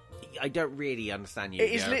 Yu-Gi-Oh! I don't really understand Yu-Gi-Oh!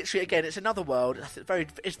 It is literally, again, it's another world.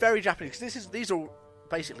 It's very Japanese, because these are all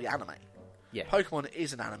basically anime. Yeah. Pokemon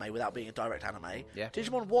is an anime without being a direct anime. Yeah.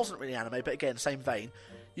 Digimon wasn't really anime, but again, same vein.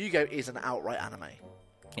 Yu-Gi-Oh! Is an outright anime.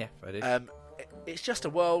 Yeah, it is. It's just a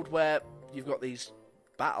world where you've got these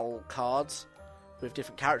battle cards with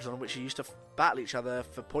different characters on them, which you used to battle each other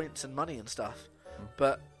for points and money and stuff.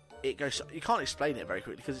 But it goes. You can't explain it very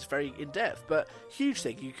quickly because it's very in depth. But huge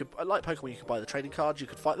thing. You could, like Pokemon, you could buy the trading cards. You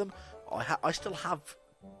could fight them. I still have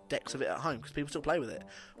decks of it at home because people still play with it.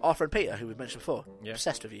 Our friend Peter, who we mentioned before,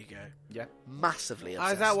 obsessed with Yu-Gi-Oh. Yeah, massively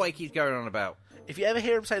obsessed. Is that what he keeps going on about? If you ever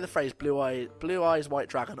hear him say the phrase "blue eyes, white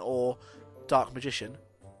dragon" or "dark magician,"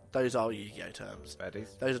 those are Yu-Gi-Oh terms.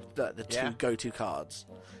 Baddies. Those are the 2 go-to cards.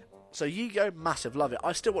 So Yu-Gi-Oh, massive, love it.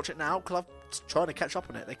 I still watch it now because I'm trying to catch up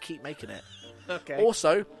on it. They keep making it. Okay.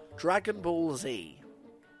 Also, Dragon Ball Z.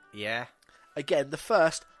 Yeah. Again, the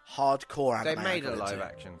first hardcore anime. They made a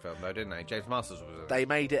live-action film, though, didn't they? James Masters was in it. They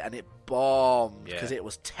made it and it bombed because it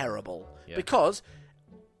was terrible. Yeah. Because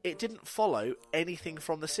it didn't follow anything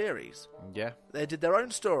from the series. Yeah. They did their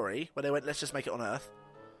own story where they went, let's just make it on Earth,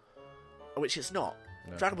 which it's not.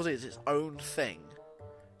 No. Dragon Ball Z is its own thing,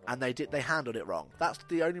 and they handled it wrong. That's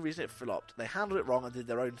the only reason it flopped. They handled it wrong and did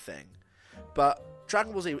their own thing. But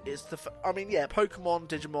Dragon Ball Z is Pokemon,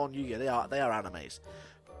 Digimon, Yu-Gi-Oh, they are animes,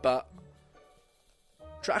 but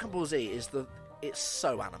Dragon Ball Z it's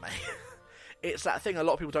so anime. It's that thing a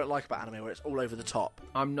lot of people don't like about anime where it's all over the top.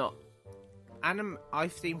 I'm not. I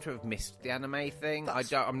seem to have missed the anime thing.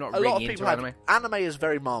 I'm not a really lot of people into anime. Anime is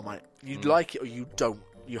very Marmite. You like it or you don't.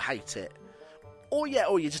 You hate it. Or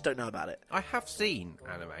you just don't know about it. I have seen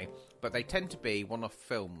anime, but they tend to be one-off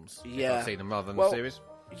films. Yeah. I've seen them rather than the series.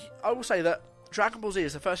 I will say that Dragon Ball Z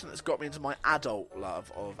is the first thing that's got me into my adult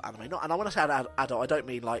love of anime. Not, and I want to say adult, I don't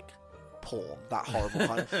mean like porn, that horrible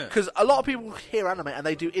kind. Because a lot of people hear anime and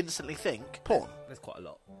they do instantly think porn. There's quite a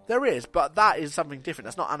lot. There is, but that is something different.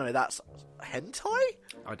 That's not anime, that's hentai?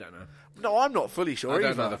 I don't know. No, I'm not fully sure I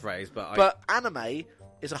don't either. know the phrase, but But anime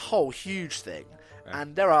is a whole huge thing. Yeah.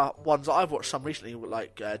 And there are ones that I've watched some recently,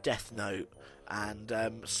 like Death Note and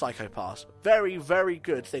Psycho Pass. Very, very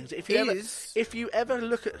good things. If you ever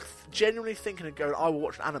look at genuinely thinking of going, I will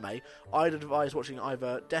watch an anime, I'd advise watching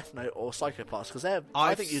either Death Note or Psycho Pass, because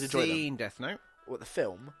I think you'd enjoy them. I've seen Death Note. What, the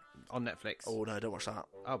film? On Netflix. Oh no, don't watch that.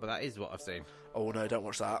 Oh, but that is what I've seen. Oh no, don't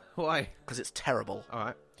watch that. Why? Because it's terrible.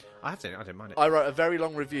 Alright. I have seen it, I didn't mind it. I wrote a very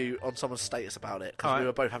long review on someone's status about it, because we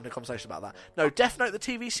were both having a conversation about that. No, Death Note, the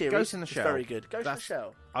TV series, Ghost in the is Shell. very good. Ghost in the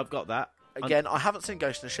Shell. I've got that. Again, I haven't seen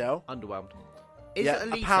Ghost in the Shell. Underwhelmed. Is Yeah, it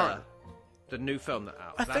Alita, apparent- the new film that's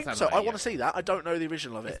out? I That's think so. anime, I yeah. want to see that. I don't know the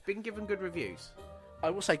original of It's it. been given good reviews. I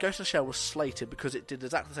will say Ghost in the Shell was slated because it did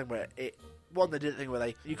exactly the same way. They did a thing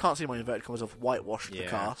where you can't see my inverted commas of whitewashed the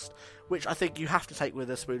cast, which I think you have to take with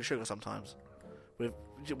a spoon of sugar sometimes. With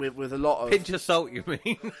a lot of Pinch of salt, you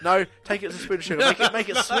mean? No, take it with a spoon of sugar. Make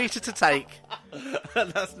it sweeter to take.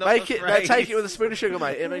 That's not Take the it phrase. take it with a spoon of sugar,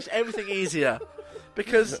 mate. It makes everything easier.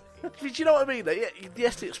 Because do you know what I mean? Though?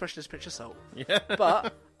 Yes, the expression is pinch of salt. Yeah.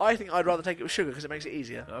 But I think I'd rather take it with sugar because it makes it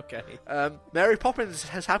easier. Okay. Mary Poppins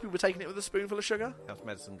is happy with taking it with a spoonful of sugar. Helps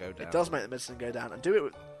medicine go down. It does make the medicine go down, and do it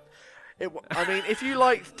with. I mean, if you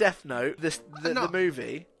liked Death Note, the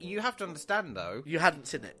movie, You have to understand, though. you hadn't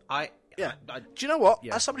seen it. Yeah. I Do you know what?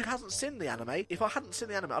 Yeah. As somebody who hasn't seen the anime, if I hadn't seen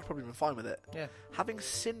the anime, I'd probably been fine with it. Yeah. Having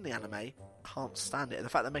seen the anime, can't stand it. And the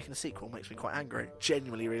fact they're making a sequel makes me quite angry.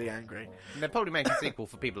 Genuinely, really angry. They're probably making a sequel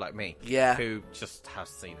for people like me. Yeah. Who just has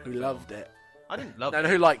seen it. Who loved it? I didn't love No, it.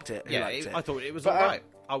 who liked it? Who Yeah, liked it? I thought it was But, alright.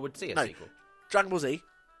 I would see a no. sequel. Dragon Ball Z,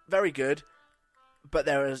 very good. But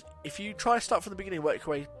if you try to start from the beginning and work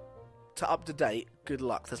your way to up to date, good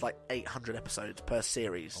luck. There's like 800 episodes per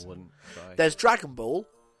series. I wouldn't try. There's Dragon Ball,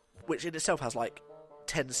 which in itself has like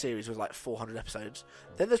 10 series with like 400 episodes.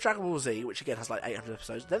 Then there's Dragon Ball Z, which again has like 800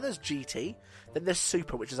 episodes. Then there's GT. Then there's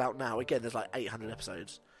Super, which is out now. Again, there's like 800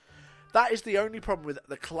 episodes. That is the only problem with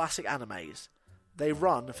the classic animes. They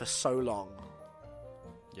run for so long.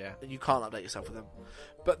 Yeah. And you can't update yourself with them.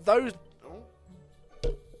 But those... Oh.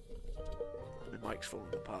 My mic's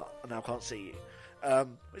falling apart. I now can't see you.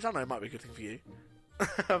 Which I know might be a good thing for you.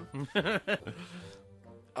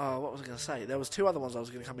 Oh, what was I going to say? There was two other ones I was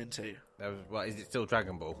going to come into. Is it still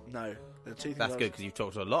Dragon Ball? No. There are two things That's good, because you've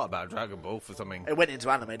talked a lot about Dragon Ball for something... It went into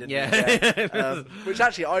anime, didn't Yeah. it? Yeah. Which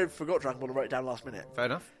actually, I forgot Dragon Ball and wrote it down last minute. Fair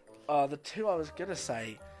enough. The two I was going to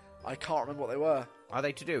say, I can't remember what they were. Are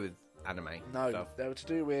they to do with anime No, stuff? they were to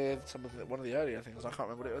do with one of the earlier things. I can't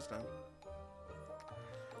remember what it was now.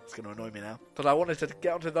 It's going to annoy me now. But I wanted to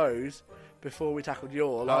get onto those before we tackled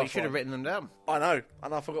your last Oh, you should have one. written them down. I know,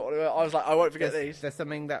 and I forgot what they were. I was like, I won't forget There's these.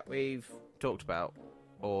 something that we've talked about,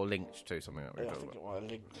 or linked to something that we've Yeah, I talked think about. it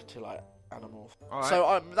might link to like animals. All right.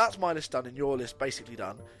 So that's my list done, and your list basically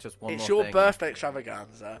done. Just one It's more your thing. birthday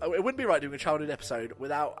extravaganza. It wouldn't be right doing a childhood episode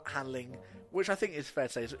without handling, which I think is fair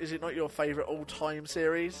to say. Is it not your favourite all-time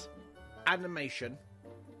series? Animation,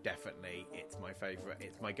 definitely. It's my favourite.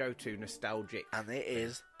 It's my go-to nostalgic. And it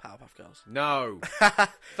is Powerpuff Girls. No.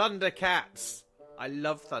 Thundercats. I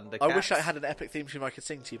love Thundercats. I wish I had an epic theme tune I could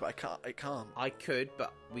sing to you, but I can't. It can't. I could,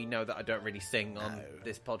 but we know that I don't really sing on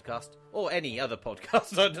this podcast or any other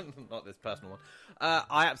podcast. Not this personal one.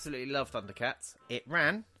 I absolutely love Thundercats. It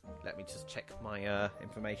ran. Let me just check my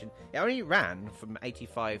information. It only ran from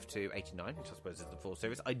 85 to 89, which I suppose is the 4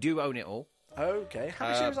 series. I do own it all. Okay. How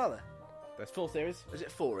many series are there? There's 4 series. Is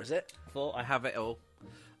it 4, is it? 4. I have it all.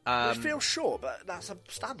 It feels short, but that's a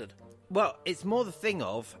standard. Well, it's more the thing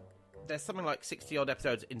of there's something like 60-odd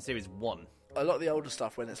episodes in series 1. A lot of the older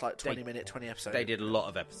stuff, when it's like 20-minute, 20 episodes. They did a lot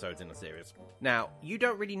of episodes in the series. Now, you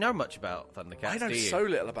don't really know much about Thundercats, I know do you? so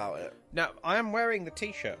little about it. Now, I am wearing the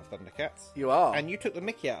T-shirt of Thundercats. You are. And you took the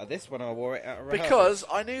mickey out of this when I wore it at a rehearsal. Because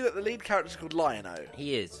I knew that the lead character is called Lion-O.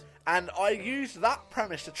 He is. And I used that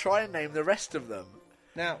premise to try and name the rest of them.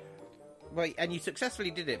 Now, well, and you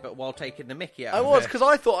successfully did it, but while taking the mickey out I of was, it. because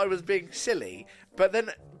I thought I was being silly, but then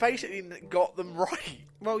basically got them right.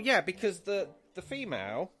 Well, yeah, because the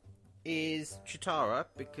female is Chitara,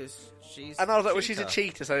 because she's And I was like, well, she's a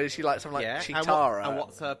cheetah. cheetah, so is she like something like Yeah, Chitara? and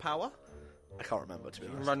what's her power? I can't remember, to be She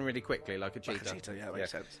can honest. run really quickly like a cheetah. Like a cheetah, yeah, that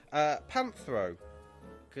makes sense. Panthro,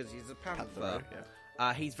 because he's a panther. Panthro,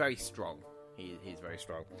 yeah. He's very strong. He's very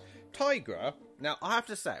strong. Tigra. Now, I have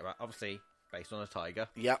to say, right, obviously, based on a tiger,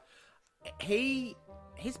 Yep.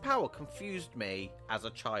 his power confused me as a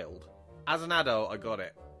child. As an adult, I got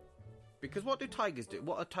it. Because what do tigers do?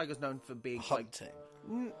 What are tigers known for being? Hunting.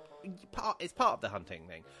 It's part of the hunting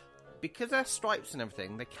thing. Because they're stripes and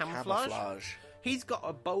everything, they camouflage. He's got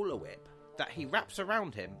a bowler whip that he wraps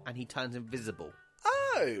around him and he turns invisible.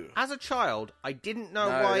 Oh! As a child, I didn't know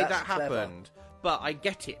why that happened, but I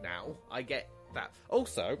get it now. I get that.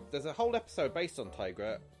 Also, there's a whole episode based on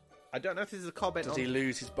Tiger. I don't know if this is a comment Does he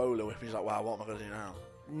lose his bowler whip? He's like, wow, what am I going to do now?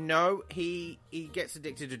 No, he gets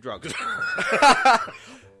addicted to drugs.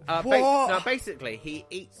 What? Basically, he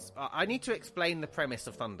eats... I need to explain the premise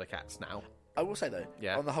of Thundercats now. I will say, though,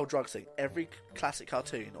 on the whole drugs thing, every classic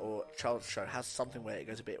cartoon or child's show has something where it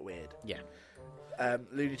goes a bit weird. Yeah.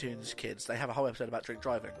 Looney Tunes kids, they have a whole episode about drink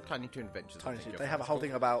driving. Tiny Toon Adventures. They have a whole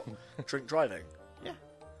thing about drink driving. Yeah.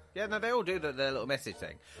 Yeah, no, they all do their little message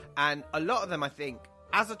thing. And a lot of them, I think,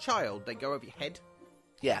 as a child, they go over your head.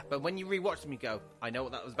 Yeah. But when you rewatch them, you go, I know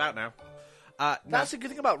what that was about now. That's a good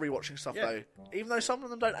thing about rewatching stuff, though. Even though some of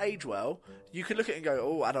them don't age well, you can look at it and go,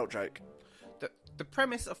 oh, adult joke. The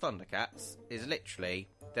premise of Thundercats is literally,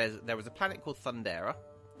 there was a planet called Thundera,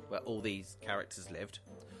 where all these characters lived.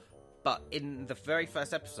 But in the very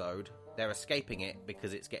first episode, they're escaping it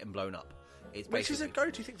because it's getting blown up. Which is a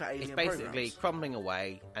go-to thing for alien It's basically programs. crumbling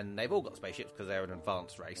away, and they've all got spaceships because they're an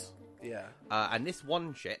advanced race. Yeah. And this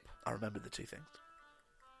one ship... I remember the two things.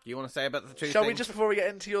 Do you want to say about the two things? Shall we just, before we get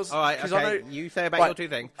into yours... All right, okay. I know... You say about your two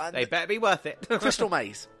things. They better be worth it. Crystal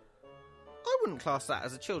Maze. I wouldn't class that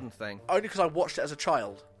as a children's thing. Only because I watched it as a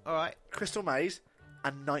child. All right. Crystal Maze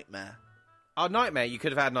and Nightmare. Oh, Nightmare. You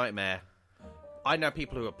could have had Nightmare. I know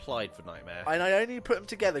people who applied for Nightmare. And I only put them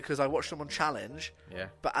together because I watched them on Challenge. Yeah.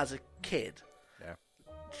 But as a kid. Yeah.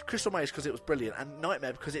 Crystal Maze because it was brilliant, and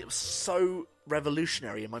Nightmare because it was so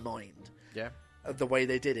revolutionary in my mind. Yeah. The way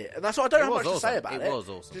they did it. And that's what I don't have much to say about it. It was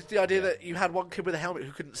awesome. Just the idea that you had one kid with a helmet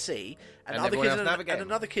who couldn't see, and another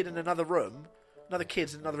kid in another room,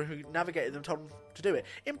 who navigated them and told them to do it.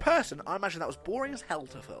 In person, I imagine that was boring as hell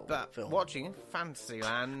to film. But watching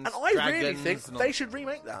Fantasyland, and I really think they should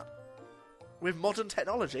remake that. With modern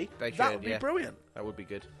technology, that would be brilliant. That would be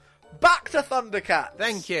good. Back to Thundercats!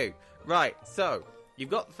 Thank you. Right, so,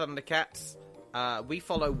 you've got the Thundercats. We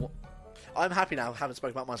follow... I'm happy now, haven't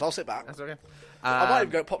spoken about mine, so I'll sit back. That's okay. I might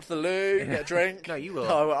even go pop to the loo, get a drink. No, you will.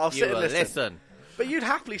 No, I'll sit and listen. But you'd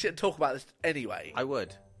happily sit and talk about this anyway. I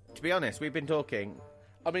would. To be honest, we've been talking...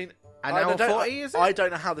 I mean... An hour 40, is it? I don't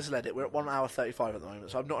know how this led it. We're at 1 hour 35 at the moment,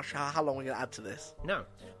 so I'm not sure how long we're going to add to this. No,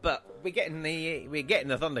 but we're getting the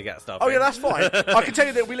Thundercat stuff. Oh yeah, that's fine. I can tell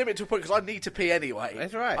you that we limit to a point because I need to pee anyway.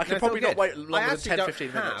 That's right. I can probably not wait longer than 10,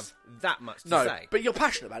 15 minutes. That much to say. But you're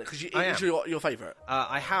passionate about it because it is your favourite.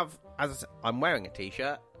 I have, as I said, I'm wearing a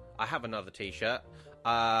t-shirt. I have another t-shirt.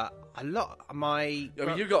 A lot.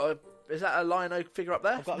 You got is that a Lion-O figure up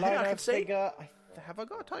there? I've got a Lion-O figure. Have I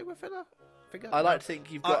got a Tiger figure? I like to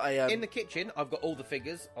think you've got a... in the kitchen, I've got all the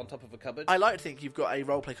figures on top of a cupboard. I like to think you've got a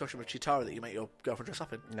roleplay costume of Chitara that you make your girlfriend dress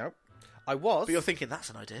up in. No. I was... But you're thinking, that's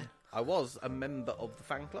an idea. I was a member of the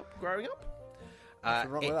fan club growing up.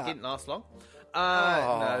 Nothing wrong with that. It didn't last long.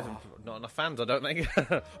 No, not enough fans, I don't think.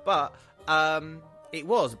 But it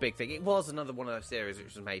was a big thing. It was another one of those series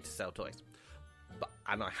which was made to sell toys.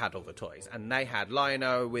 And I had all the toys. And they had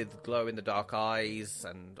Lion-O with glow-in-the-dark eyes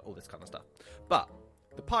and all this kind of stuff. But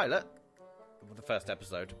the pilot... the first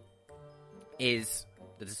episode is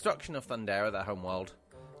the destruction of Thundera, their homeworld.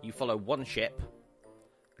 You follow one ship.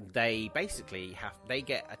 They basically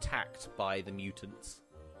get attacked by the mutants,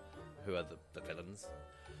 who are the villains.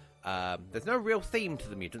 There's no real theme to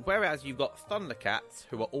the mutants, whereas you've got Thundercats,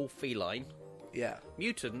 who are all feline. Yeah.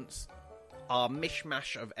 Mutants are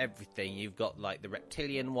mishmash of everything. You've got like the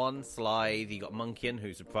reptilian one, Slithe. You got Monkian,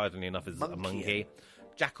 who surprisingly enough is a monkey.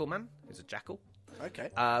 Jackalman, who's a jackal. Okay.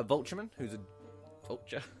 Vultureman, who's a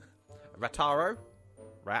vulture. Rataro,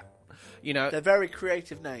 rat. You know, they're very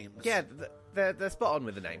creative names. Yeah, they're spot on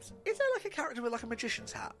with the names. Is there like a character with like a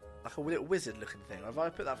magician's hat, like a little wizard-looking thing? Have I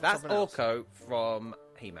put that? That's Orko from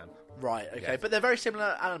He-Man. Right. Okay, yes. But they're very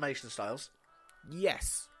similar animation styles.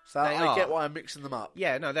 Yes. So I get why I'm mixing them up.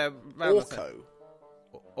 Yeah, no, they're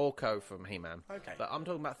Orko from He-Man. Okay. But I'm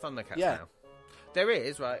talking about Thundercats now. There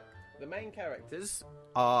is, right, the main characters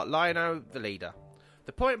are Lion-O, the leader.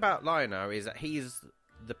 The point about Lion-O is that he's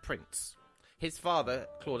the prince. His father,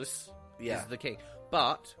 Claudius, is the king.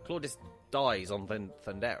 But Claudius dies on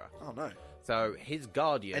Thundera. Oh, no. So his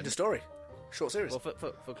guardian... End of story. Short series. Well,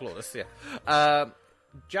 for Claudius, yeah.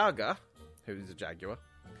 Jaga, who's a jaguar,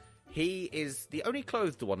 he is the only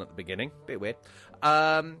clothed one at the beginning. Bit weird.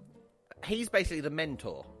 He's basically the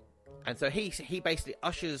mentor. And so he basically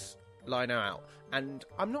ushers Lion-O out. And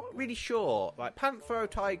I'm not really sure. Like, Panthro,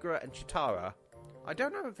 Tigra, and Chitara, I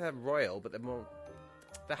don't know if they're royal, but they're more...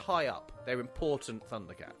 they're high up. They're important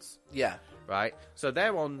Thundercats, Yeah. right? So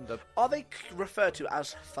they're on the... Are they referred to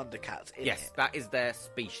as Thundercats in Yes, it? that is their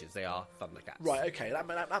species. They are Thundercats. Right, okay,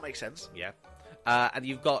 that makes sense. Yeah. And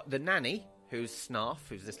you've got the nanny, who's Snarf,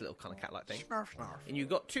 who's this little kind of cat-like thing. Snarf, snarf. And you've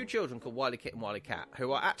got two children called Wily Kit and Wily Cat,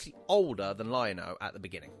 who are actually older than Lion-O at the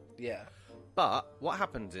beginning. Yeah. But what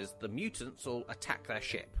happens is the mutants all attack their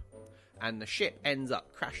ship. And the ship ends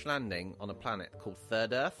up crash landing on a planet called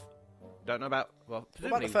Third Earth. Don't know about... Well, What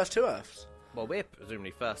about the first two Earths? Well, we're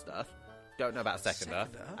presumably First Earth. Don't know about Second Earth.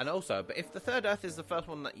 And also, but if the Third Earth is the first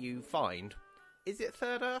one that you find, is it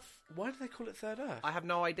Third Earth? Why do they call it Third Earth? I have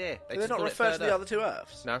no idea. They're not referred to the other two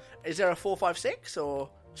Earths? No. Is there a 4, 5, 6, or...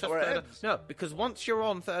 Just where it Third ends? Earth. No, because once you're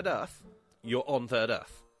on Third Earth, you're on Third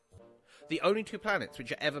Earth. The only two planets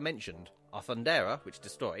which are ever mentioned are Thundera, which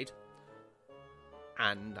destroyed,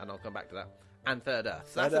 and I'll come back to that, and Third Earth.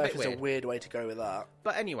 So Third that's a Earth bit is weird. a weird way to go with that.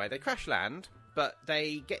 But anyway, they crash land, but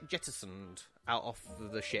they get jettisoned out off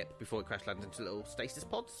the ship before it crash lands into little stasis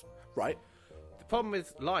pods. Right. The problem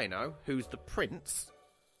with Lion-O, who's the prince,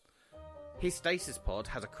 his stasis pod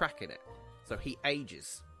has a crack in it, so he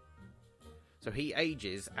ages. So he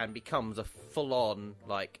ages and becomes a full-on,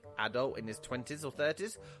 like, adult in his 20s or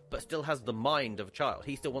 30s, but still has the mind of a child.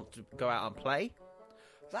 He still wants to go out and play.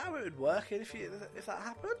 Is that how it would work if that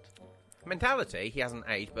happened? Mentality, he hasn't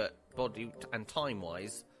aged, but body and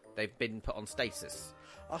time-wise, they've been put on stasis.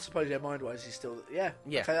 I suppose, yeah, mind-wise, he's still... Yeah.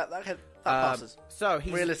 Yeah. Okay, that passes. So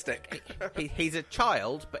he's... Realistic. he's a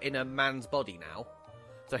child, but in a man's body now.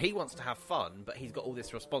 So he wants to have fun, but he's got all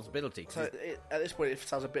this responsibility. So at this point, it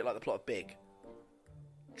sounds a bit like the plot of Big.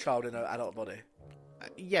 Child in an adult body.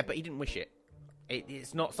 Yeah, but he didn't wish it.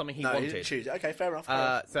 It's not something he No, wanted. he didn't choose it. Okay, fair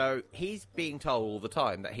enough. So he's being told all the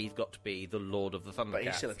time that he's got to be the Lord of the Thundercats. But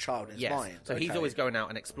he's still a child in his mind. So he's Okay. always going out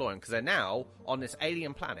and exploring, because they're now on this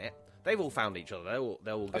alien planet. They've all found each other.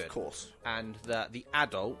 They're all good. Of course. And the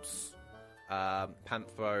adults,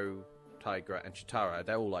 Panthro, Tigra, and Chitara,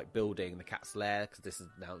 they're all like building the cat's lair, because this is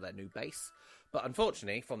now their new base. But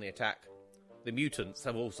unfortunately, from the attack, the mutants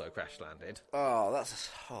have also crash landed. Oh,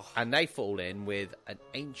 that's... Oh. And they fall in with an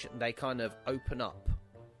ancient... They kind of open up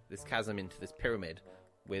this chasm into this pyramid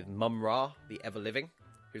with Mum-Ra, the ever-living,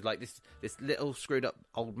 who's like this little screwed-up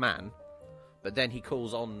old man. But then he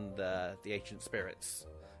calls on the ancient spirits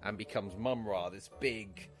and becomes Mum-Ra, this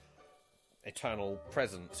big eternal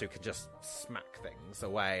presence who can just smack things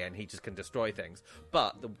away, and he just can destroy things.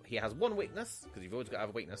 But he has one weakness, because you've always got to have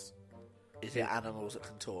a weakness. Is it animals that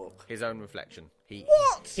can talk? His own reflection.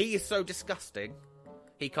 What? He is so disgusting,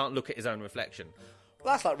 he can't look at his own reflection.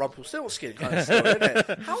 Well, that's like Rumpelstiltskin kind of story, isn't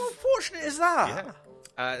it? How unfortunate is that?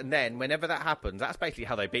 And then, whenever that happens, that's basically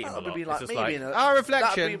how they beat him a That would lot. be It's like just me like, being a... our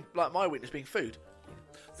reflection. That would be like my weakness being food.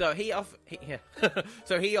 So he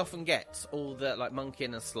often gets all the like Munkin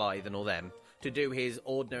and Slythe and all them to do his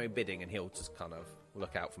ordinary bidding, and he'll just kind of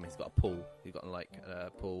look out for him. He's got a pool. He's got like a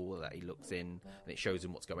pool that he looks in, and it shows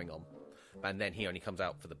him what's going on. And then he only comes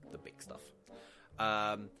out for the big stuff.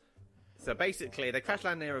 So basically, they crash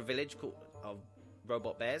land near a village called of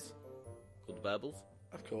robot bears called the Burbles.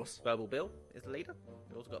 Of course. Burble Bill is the leader.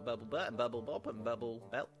 You've also got Burble Bert and Burble Bob and Burble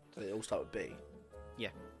Belt. Do they all start with B? Yeah,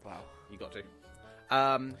 Wow. you got to.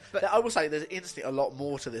 But I will say there's instantly a lot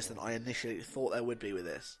more to this than I initially thought there would be with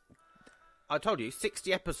this. I told you,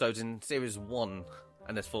 60 episodes in Series 1,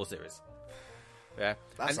 and there's 4 series. Yeah.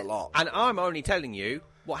 That's a lot. And I'm only telling you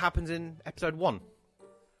what happens in Episode 1.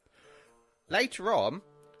 Later on,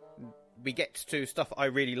 we get to stuff I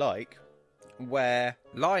really like, where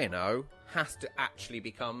Lion-O has to actually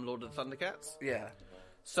become Lord of the Thundercats. Yeah.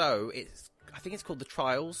 So, I think it's called the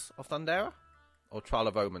Trials of Thundera? Or Trial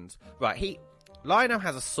of Omens. Right, Lion-O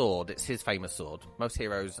has a sword. It's his famous sword. Most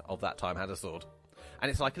heroes of that time had a sword.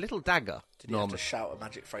 And it's like a little dagger. Did you have to shout a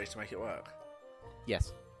magic phrase to make it work?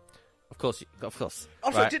 Yes. Of course.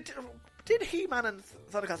 Also, Right. did He-Man and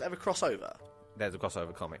Thundercats ever cross over? There's a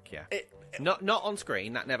crossover comic, yeah. Not on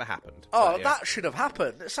screen, that never happened. Oh, but, yeah. that should have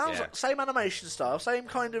happened. It sounds like same animation style, same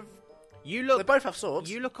kind of... You look. They both have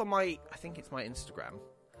swords. You look on I think it's my Instagram,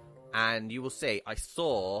 and you will see, I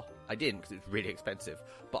didn't because it's really expensive,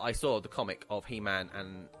 but I saw the comic of He-Man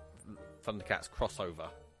and Thundercats crossover,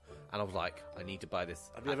 and I was like, I need to buy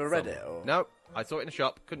this. Have you ever read it? Or? No, I saw it in a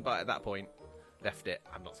shop, couldn't buy it at that point, left it,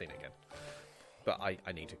 I've not seen it again. But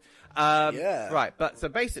I need to. Yeah. Right, but so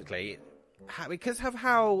basically, because of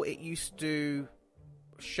how it used to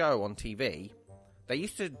show on TV, they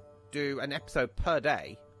used to do an episode per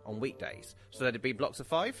day on weekdays, so there'd be blocks of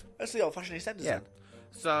 5. That's the old-fashioned EastEnders then.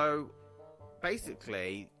 So,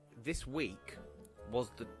 basically, this week was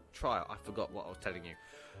the trial. I forgot what I was telling you.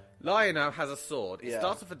 Lion-O has a sword. It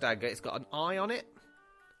starts with a dagger. It's got an eye on it.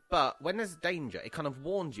 But when there's danger, it kind of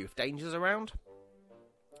warns you if danger's around.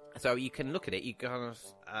 So you can look at it. You kind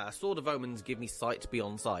of Sword of Omens give me sight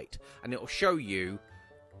beyond sight, and it will show you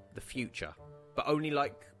the future, but only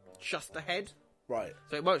like just ahead. Right.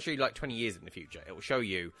 So it won't show you like 20 years in the future. It will show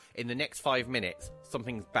you in the next 5 minutes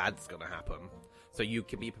something bad's going to happen, so you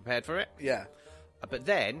can be prepared for it. Yeah. But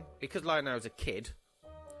then, because Lionel is a kid,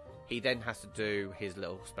 he then has to do his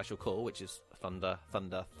little special call, which is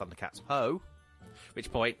Thundercats Ho.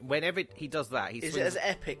 Which point, whenever he does that, Is it as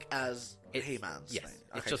epic as He-Man's? Yes, thing?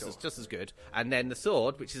 it's Okay, just as good. And then the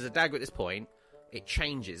sword, which is a dagger at this point, it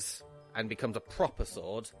changes and becomes a proper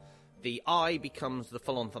sword. The eye becomes the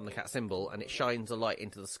full-on Thundercat symbol, and it shines a light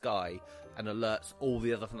into the sky and alerts all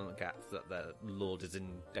the other Thundercats that their lord is in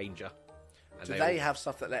danger. And Do they have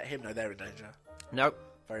stuff that let him know they're in danger? No.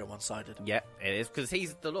 Very one-sided. Yeah, it is, because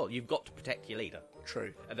he's the lord. You've got to protect your leader.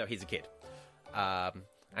 True. Although he's a kid.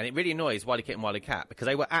 And it really annoys Wily Kit and Wily Cat, because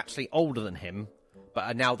they were actually older than him, but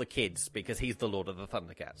are now the kids, because he's the lord of the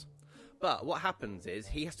Thundercats. But what happens is,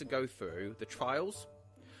 he has to go through the trials.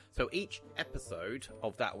 So each episode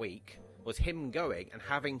of that week was him going and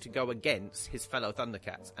having to go against his fellow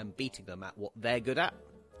Thundercats and beating them at what they're good at.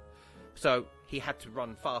 So he had to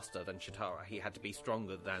run faster than Chitara. He had to be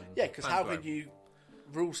stronger than... Yeah, because how Panspermia. can you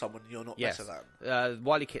rule someone you're not Yes. better than?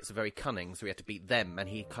 Wily Kits are very cunning, so he had to beat them, and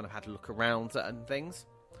he kind of had to look around certain things.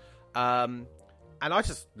 And I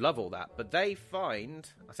just love all that. But they find...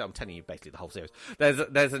 I'm telling you basically the whole series.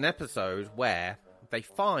 There's an episode where they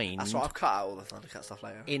find... That's why I've cut out all the Thundercat stuff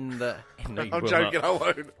later. No, you I'm will joking, not. I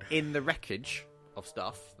won't. In the wreckage of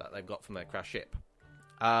stuff that they've got from their crash ship.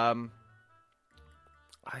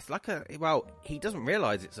 It's like he doesn't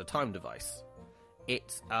realise it's a time device.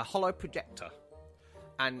 It's a hollow projector.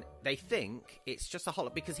 And they think it's just a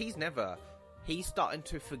hollow... Because he's starting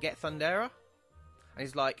to forget Thundera. And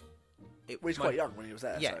he's like... He's quite young when he was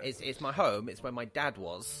there. Yeah, so. it's my home. It's where my dad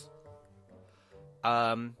was.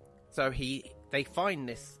 So they find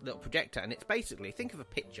this little projector, and it's basically, think of a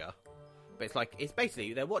picture, but it's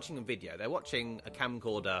basically they're watching a video. They're watching a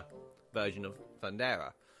camcorder version of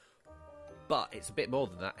Thundera, but it's a bit more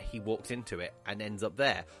than that. He walks into it and ends up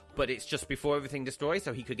there, but it's just before everything destroys,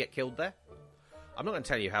 so he could get killed there. I'm not going to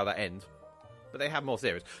tell you how that ends. But they have more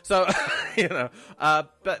series. So,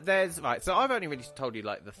 but there's... Right, so I've only really told you,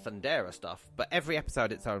 like, the Thundera stuff, but every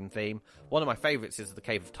episode its own theme. One of my favourites is the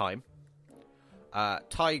Cave of Time.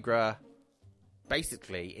 Tigra,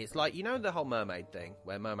 basically, it's like, you know the whole mermaid thing,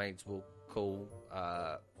 where mermaids will call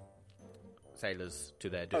sailors to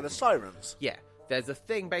their doom? Oh, the sirens? Yeah. There's a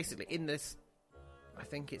thing, basically, in this... I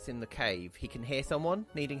think it's in the cave. He can hear someone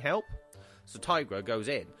needing help. So Tigra goes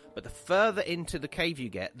in, but the further into the cave you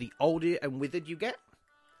get, the older and withered you get.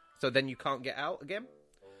 So then you can't get out again.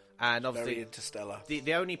 And obviously, Very Interstellar.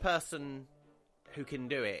 The only person who can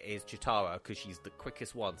do it is Chitara, because she's the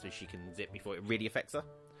quickest one, so she can zip before it really affects her.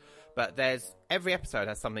 But every episode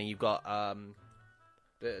has something. You've got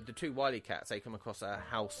the two Wily Cats. They come across a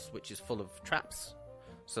house which is full of traps,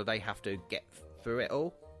 so they have to get through it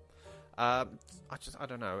all. I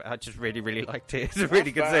don't know. I just really, really liked it. It's a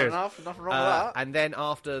really good series. Enough. Nothing wrong with that. And then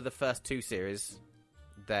after the first two series,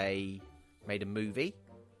 they made a movie,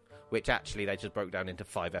 which actually they just broke down into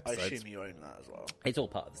 5 episodes. I assume you own that as well. It's all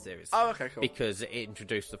part of the series. Oh, okay, cool. Because it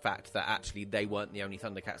introduced the fact that actually they weren't the only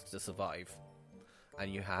Thundercats to survive.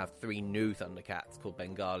 And you have 3 new Thundercats called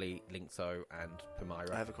Bengali, Linkso, and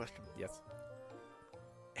Pamira. I have a question. Yes.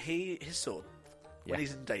 His sword, when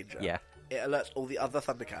he's in danger, it alerts all the other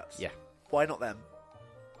Thundercats. Yeah. Why not them?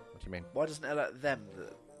 What do you mean? Why doesn't it alert them?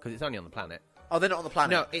 Because it's only on the planet. Oh, they're not on the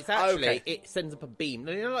planet? No, it's actually, okay. it sends up a beam,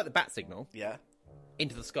 you know, like the bat signal? Yeah.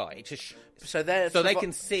 Into the sky. It just so they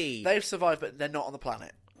can see. They've survived, but they're not on the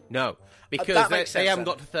planet. No, because they haven't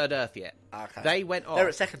got to Third Earth yet. Okay. They went off. They're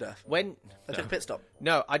at Second Earth. When They took a pit stop.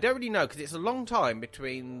 No, I don't really know, because it's a long time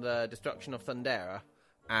between the destruction of Thundera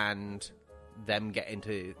and them getting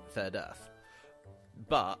to Third Earth.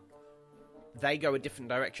 But they go a different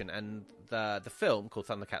direction, and the film called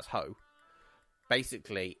Thundercats Ho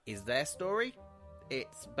basically is their story.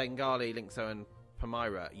 It's Bengali, Linkso, and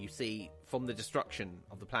Pamira. You see from the destruction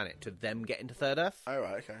of the planet to them getting to Third Earth. Oh,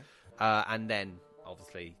 right, okay. And then,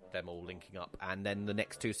 obviously, them all linking up. And then the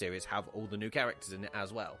next 2 series have all the new characters in it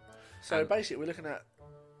as well. So basically, we're looking at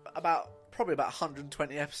probably about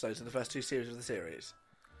 120 episodes in the first 2 series of the series.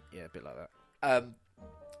 Yeah, a bit like that.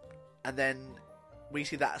 And then we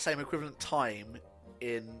see that same equivalent time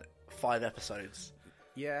in 5 episodes.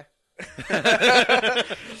 Yeah.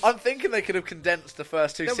 I'm thinking they could have condensed the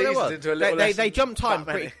first 2 seasons into a little less. They jump time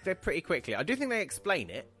pretty quickly. I do think they explain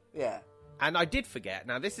it. Yeah. And I did forget.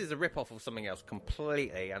 Now, this is a rip-off of something else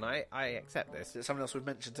completely, and I accept this. Is it something else we've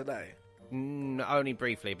mentioned today? Only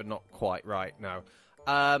briefly, but not quite right, no.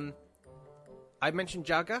 I mentioned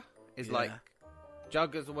Jagger.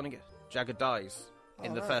 Jagger's the one who Jagger dies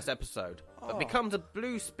in the first episode, but becomes a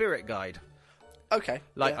blue spirit guide. Okay.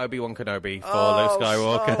 Like Obi-Wan Kenobi for Luke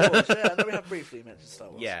Skywalker. Star Wars, I know we have briefly mentioned Star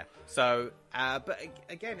Wars. Yeah. So, but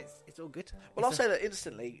again, it's all good. Well, I'll say that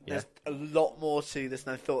instantly, there's a lot more to this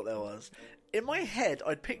than I thought there was. In my head,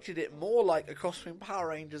 I'd pictured it more like a cross between Power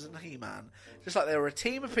Rangers and He-Man. Just like they were a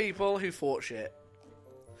team of people who fought shit.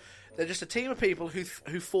 They're just a team of people who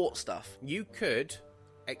fought stuff. You could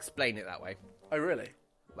explain it that way. Oh, really?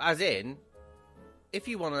 As in, if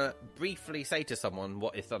you want to briefly say to someone,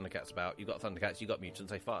 what is Thundercats about? You've got Thundercats, you've got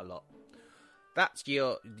mutants, they fight a lot. That's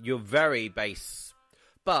your very base.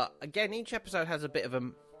 But, again, each episode has a bit of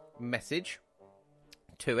a message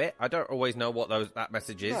to it. I don't always know what that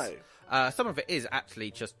message is. No. Some of it is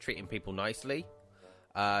actually just treating people nicely.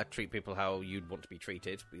 Treat people how you'd want to be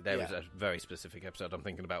treated. There is a very specific episode I'm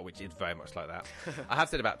thinking about, which is very much like that. I have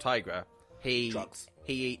said about Tigra, he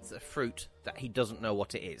eats a fruit that he doesn't know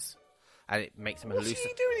what it is. And it makes him hallucinate. What's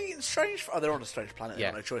he doing eating strange... Oh, they're on a strange planet.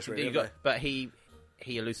 Yeah. No choice, really. But he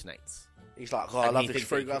hallucinates. He's like, I love this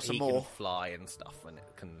fruit, got some more. He can fly and stuff, and it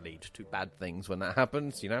can lead to bad things when that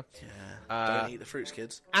happens, you know? Yeah. Don't eat the fruits,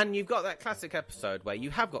 kids. And you've got that classic episode where you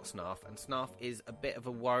have got Snarf, and Snarf is a bit of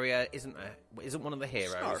a warrior, isn't one of the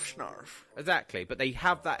heroes. Snarf. Exactly, but they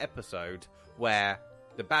have that episode where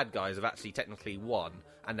the bad guys have actually technically won,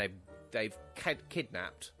 and they've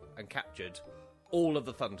kidnapped and captured all of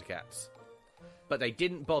the Thundercats. But they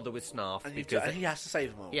didn't bother with Snarf because he has to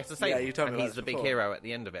save them all. He has to save them, you told me and he's the big hero at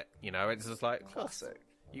the end of it. You know, it's just like classic.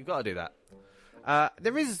 You've got to do that.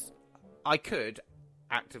 I could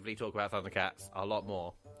actively talk about Thundercats a lot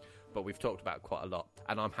more, but we've talked about quite a lot,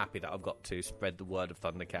 and I'm happy that I've got to spread the word of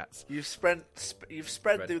Thundercats. You've spread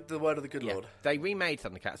the word of the good Lord. They remade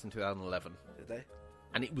Thundercats in 2011. Did they?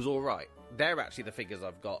 And it was all right. They're actually the figures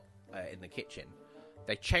I've got in the kitchen.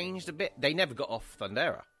 They changed a bit. They never got off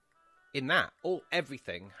Thundera. In that,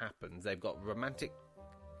 everything happens. They've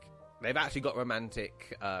actually got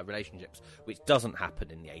romantic relationships, which doesn't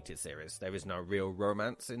happen in the 80s series. There is no real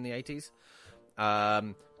romance in the 80s.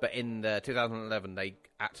 But in the 2011, they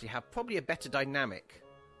actually have probably a better dynamic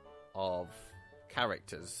of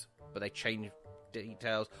characters, but they change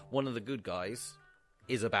details. One of the good guys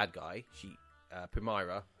is a bad guy.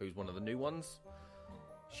 Primira, who's one of the new ones,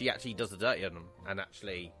 she actually does the dirty on them and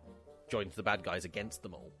actually joins the bad guys against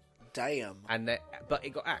them all. Damn. But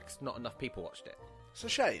it got axed. Not enough people watched it. It's a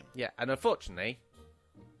shame. Yeah, and unfortunately,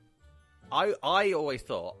 I always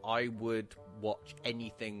thought I would watch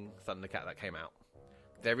anything Thundercat that came out.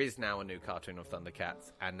 There is now a new cartoon of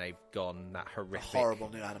Thundercats, and they've gone that horrific... horrible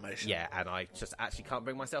new animation. Yeah, and I just actually can't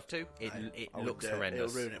bring myself to. It looks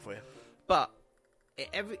horrendous. It'll ruin it for you. But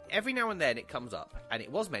every now and then it comes up, and it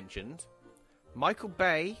was mentioned. Michael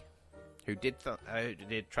Bay, who did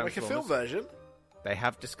Transformers... Like a film version? They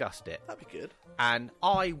have discussed it. That'd be good. And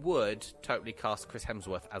I would totally cast Chris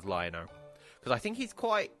Hemsworth as Lion-O. Because I think he's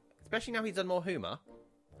quite... Especially now he's done more humour.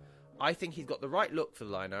 I think he's got the right look for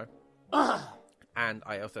the Lion-O. And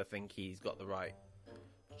I also think he's got the right...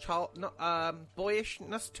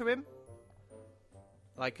 boyishness to him.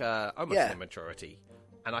 Like, almost maturity.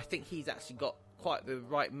 And I think he's actually got quite the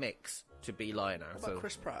right mix to be Lion-O. What about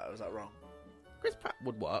Chris Pratt? Or is that wrong? Chris Pratt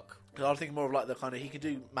would work. Because I'm thinking more of like the kind of... He could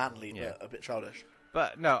do manly, but a bit childish.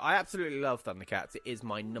 But no, I absolutely love Thundercats. It is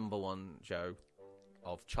my number one show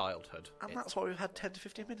of childhood. And that's why we've had 10 to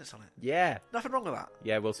 15 minutes on it. Yeah. Nothing wrong with that.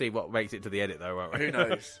 Yeah, we'll see what makes it to the edit, though, won't we? Who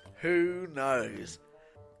knows? Who knows?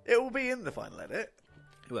 It will be in the final edit.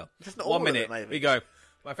 It will. Just not 1 minute. Of it, maybe. We go.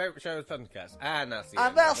 My favourite show is Thundercats. And that's the end.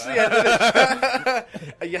 And that's the end of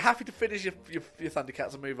it. Are you happy to finish your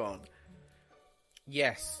Thundercats and move on?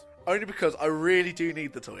 Yes. Only because I really do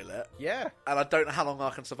need the toilet. Yeah. And I don't know how long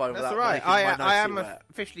I can survive without right. I am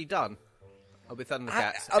officially done with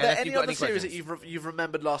Thundercats. Are there any other series that you've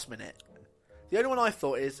remembered last minute? The only one I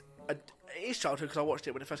thought is... it is childhood because I watched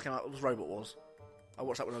it when it first came out. It was Robot Wars. I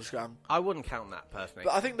watched that when I was young. I wouldn't count that, personally.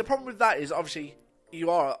 But I think the problem with that is, obviously,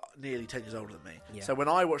 you are nearly 10 years older than me. Yeah. So when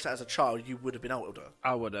I watched that as a child, you would have been older.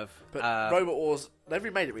 I would have. But Robot Wars, they've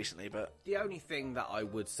remade it recently, but... The only thing that I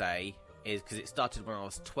would say... is because it started when I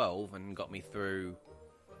was 12 and got me through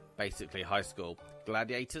basically high school.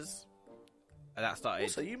 Gladiators. And that started...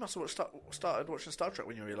 Also, you must have started watching Star Trek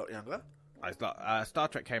when you were a lot younger. Star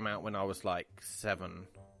Trek came out when I was like 7.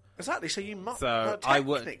 Exactly, so you must... So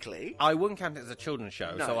technically... I wouldn't count it as a children's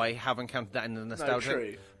show, so I haven't counted that in the nostalgia. No,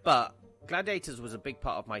 true. But Gladiators was a big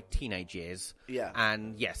part of my teenage years. Yeah.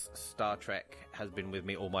 And yes, Star Trek has been with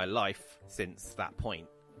me all my life since that point.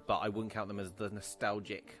 But I wouldn't count them as the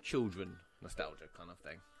nostalgic children nostalgia kind of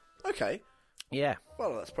thing. Okay. Yeah.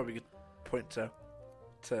 Well, that's probably a good point to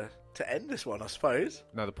end this one, I suppose.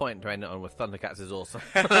 No, the point to end it on with Thundercats is awesome.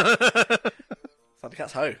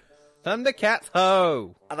 Thundercats Ho. Thundercats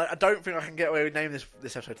Ho! And I don't think I can get away with naming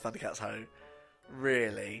this episode Thundercats Ho.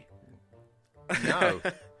 Really. No.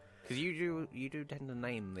 Because you do tend to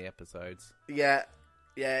name the episodes. Yeah,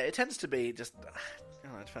 it tends to be just...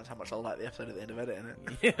 it depends how much I like the episode at the end of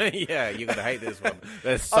editing it. Yeah, you're going to hate this one.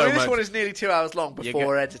 There's so this one is nearly 2 hours long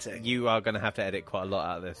before editing. You are going to have to edit quite a lot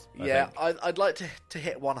out of this. I'd like to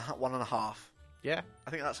hit one and a half. Yeah. I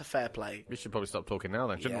think that's a fair play. We should probably stop talking now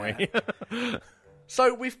then, shouldn't we?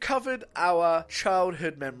 So we've covered our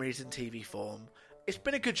childhood memories in TV form. It's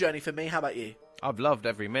been a good journey for me. How about you? I've loved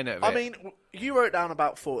every minute of it. I mean, you wrote down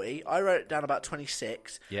about 40. I wrote down about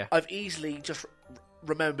 26. Yeah. I've easily just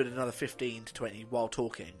remembered another 15 to 20 while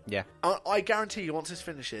talking. Yeah. I guarantee you, once this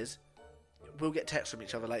finishes, we'll get texts from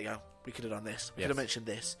each other later. We could have done this. We could have mentioned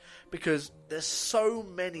this. Because there's so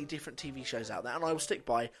many different TV shows out there, and I will stick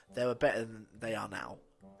by they were better than they are now.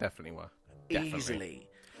 Definitely were. Definitely. Easily.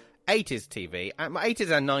 80s TV,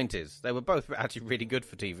 80s and 90s, they were both actually really good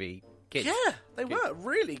for TV kids. Yeah, they were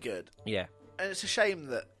really good. Yeah. And it's a shame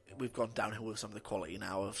that we've gone downhill with some of the quality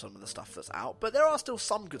now of some of the stuff that's out. But there are still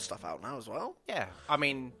some good stuff out now as well. Yeah. I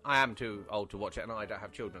mean, I am too old to watch it and I don't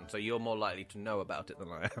have children, so you're more likely to know about it than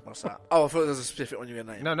I am. What's that? Oh, I thought there was a specific one you were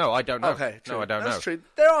going to name. No, I don't know. Okay, true. No, I don't know. That's true.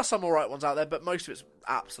 There are some alright ones out there, but most of it's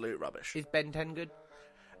absolute rubbish. Is Ben 10 good?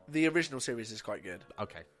 The original series is quite good.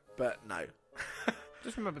 Okay. But no.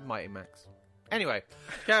 Just remember Mighty Max. Anyway.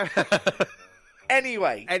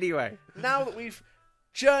 Anyway. Now that we've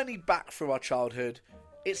journeyed back through our childhood,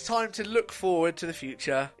 it's time to look forward to the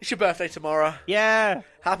future. It's your birthday tomorrow. Yeah.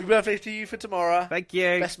 Happy birthday to you for tomorrow. Thank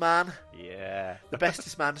you. Best man. Yeah. The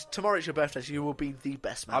bestest man. Tomorrow it's your birthday, so you will be the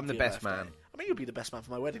best man. I'm the best man. I mean, you'll be the best man for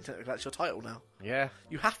my wedding. That's your title now. Yeah.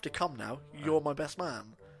 You have to come now. You're my best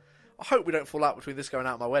man. I hope we don't fall out between this going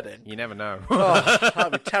out and my wedding. You never know.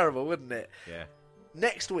 That'd be terrible, wouldn't it? Yeah.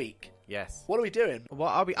 Next week. Yes. What are we doing?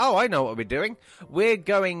 What are we? Oh, I know what we're doing. We're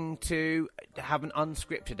going to have an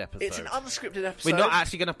unscripted episode. It's an unscripted episode. We're not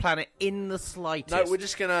actually going to plan it in the slightest. No, we're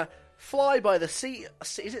just going to fly by the seat.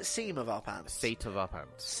 Is it seam of our pants? Seat of our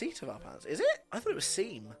pants. Seat of our pants. Is it? I thought it was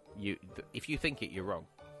seam. If you think it, you're wrong.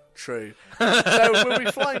 True. So we'll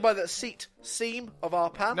be flying by the seam of our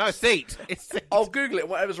pants. No, seat. It's seat. I'll Google it.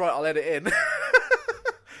 Whatever's right, I'll edit in.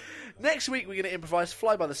 Next week, we're going to improvise,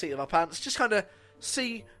 fly by the seat of our pants, just kind of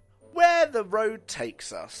see where the road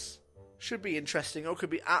takes us. Should be interesting, or could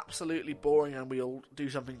be absolutely boring, and we'll do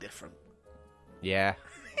something different. Yeah.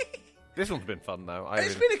 This one's been fun, though.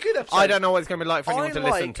 It's been a good episode. I don't know what it's going to be like for anyone to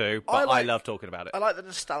listen to, but I love talking about it. I like the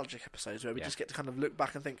nostalgic episodes where we just get to kind of look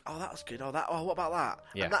back and think, oh, that was good. Oh, what about that?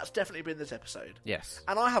 Yeah. And that's definitely been this episode. Yes.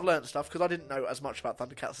 And I have learned stuff because I didn't know as much about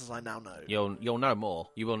Thundercats as I now know. You'll know more.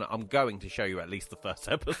 You will know. I'm going to show you at least the first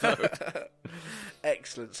episode.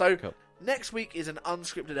 Excellent. So cool. Next week is an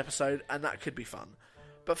unscripted episode, and that could be fun.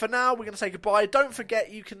 But for now, we're going to say goodbye. Don't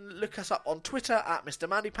forget, you can look us up on Twitter at Mr.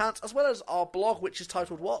 Mandypants, as well as our blog, which is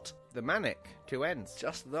titled what? The ManNic. 2 N's.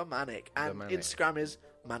 Just the ManNic. And ManNic. Instagram is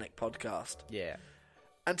ManNic Podcast. Yeah.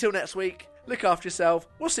 Until next week, look after yourself.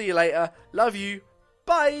 We'll see you later. Love you.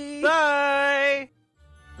 Bye. Bye.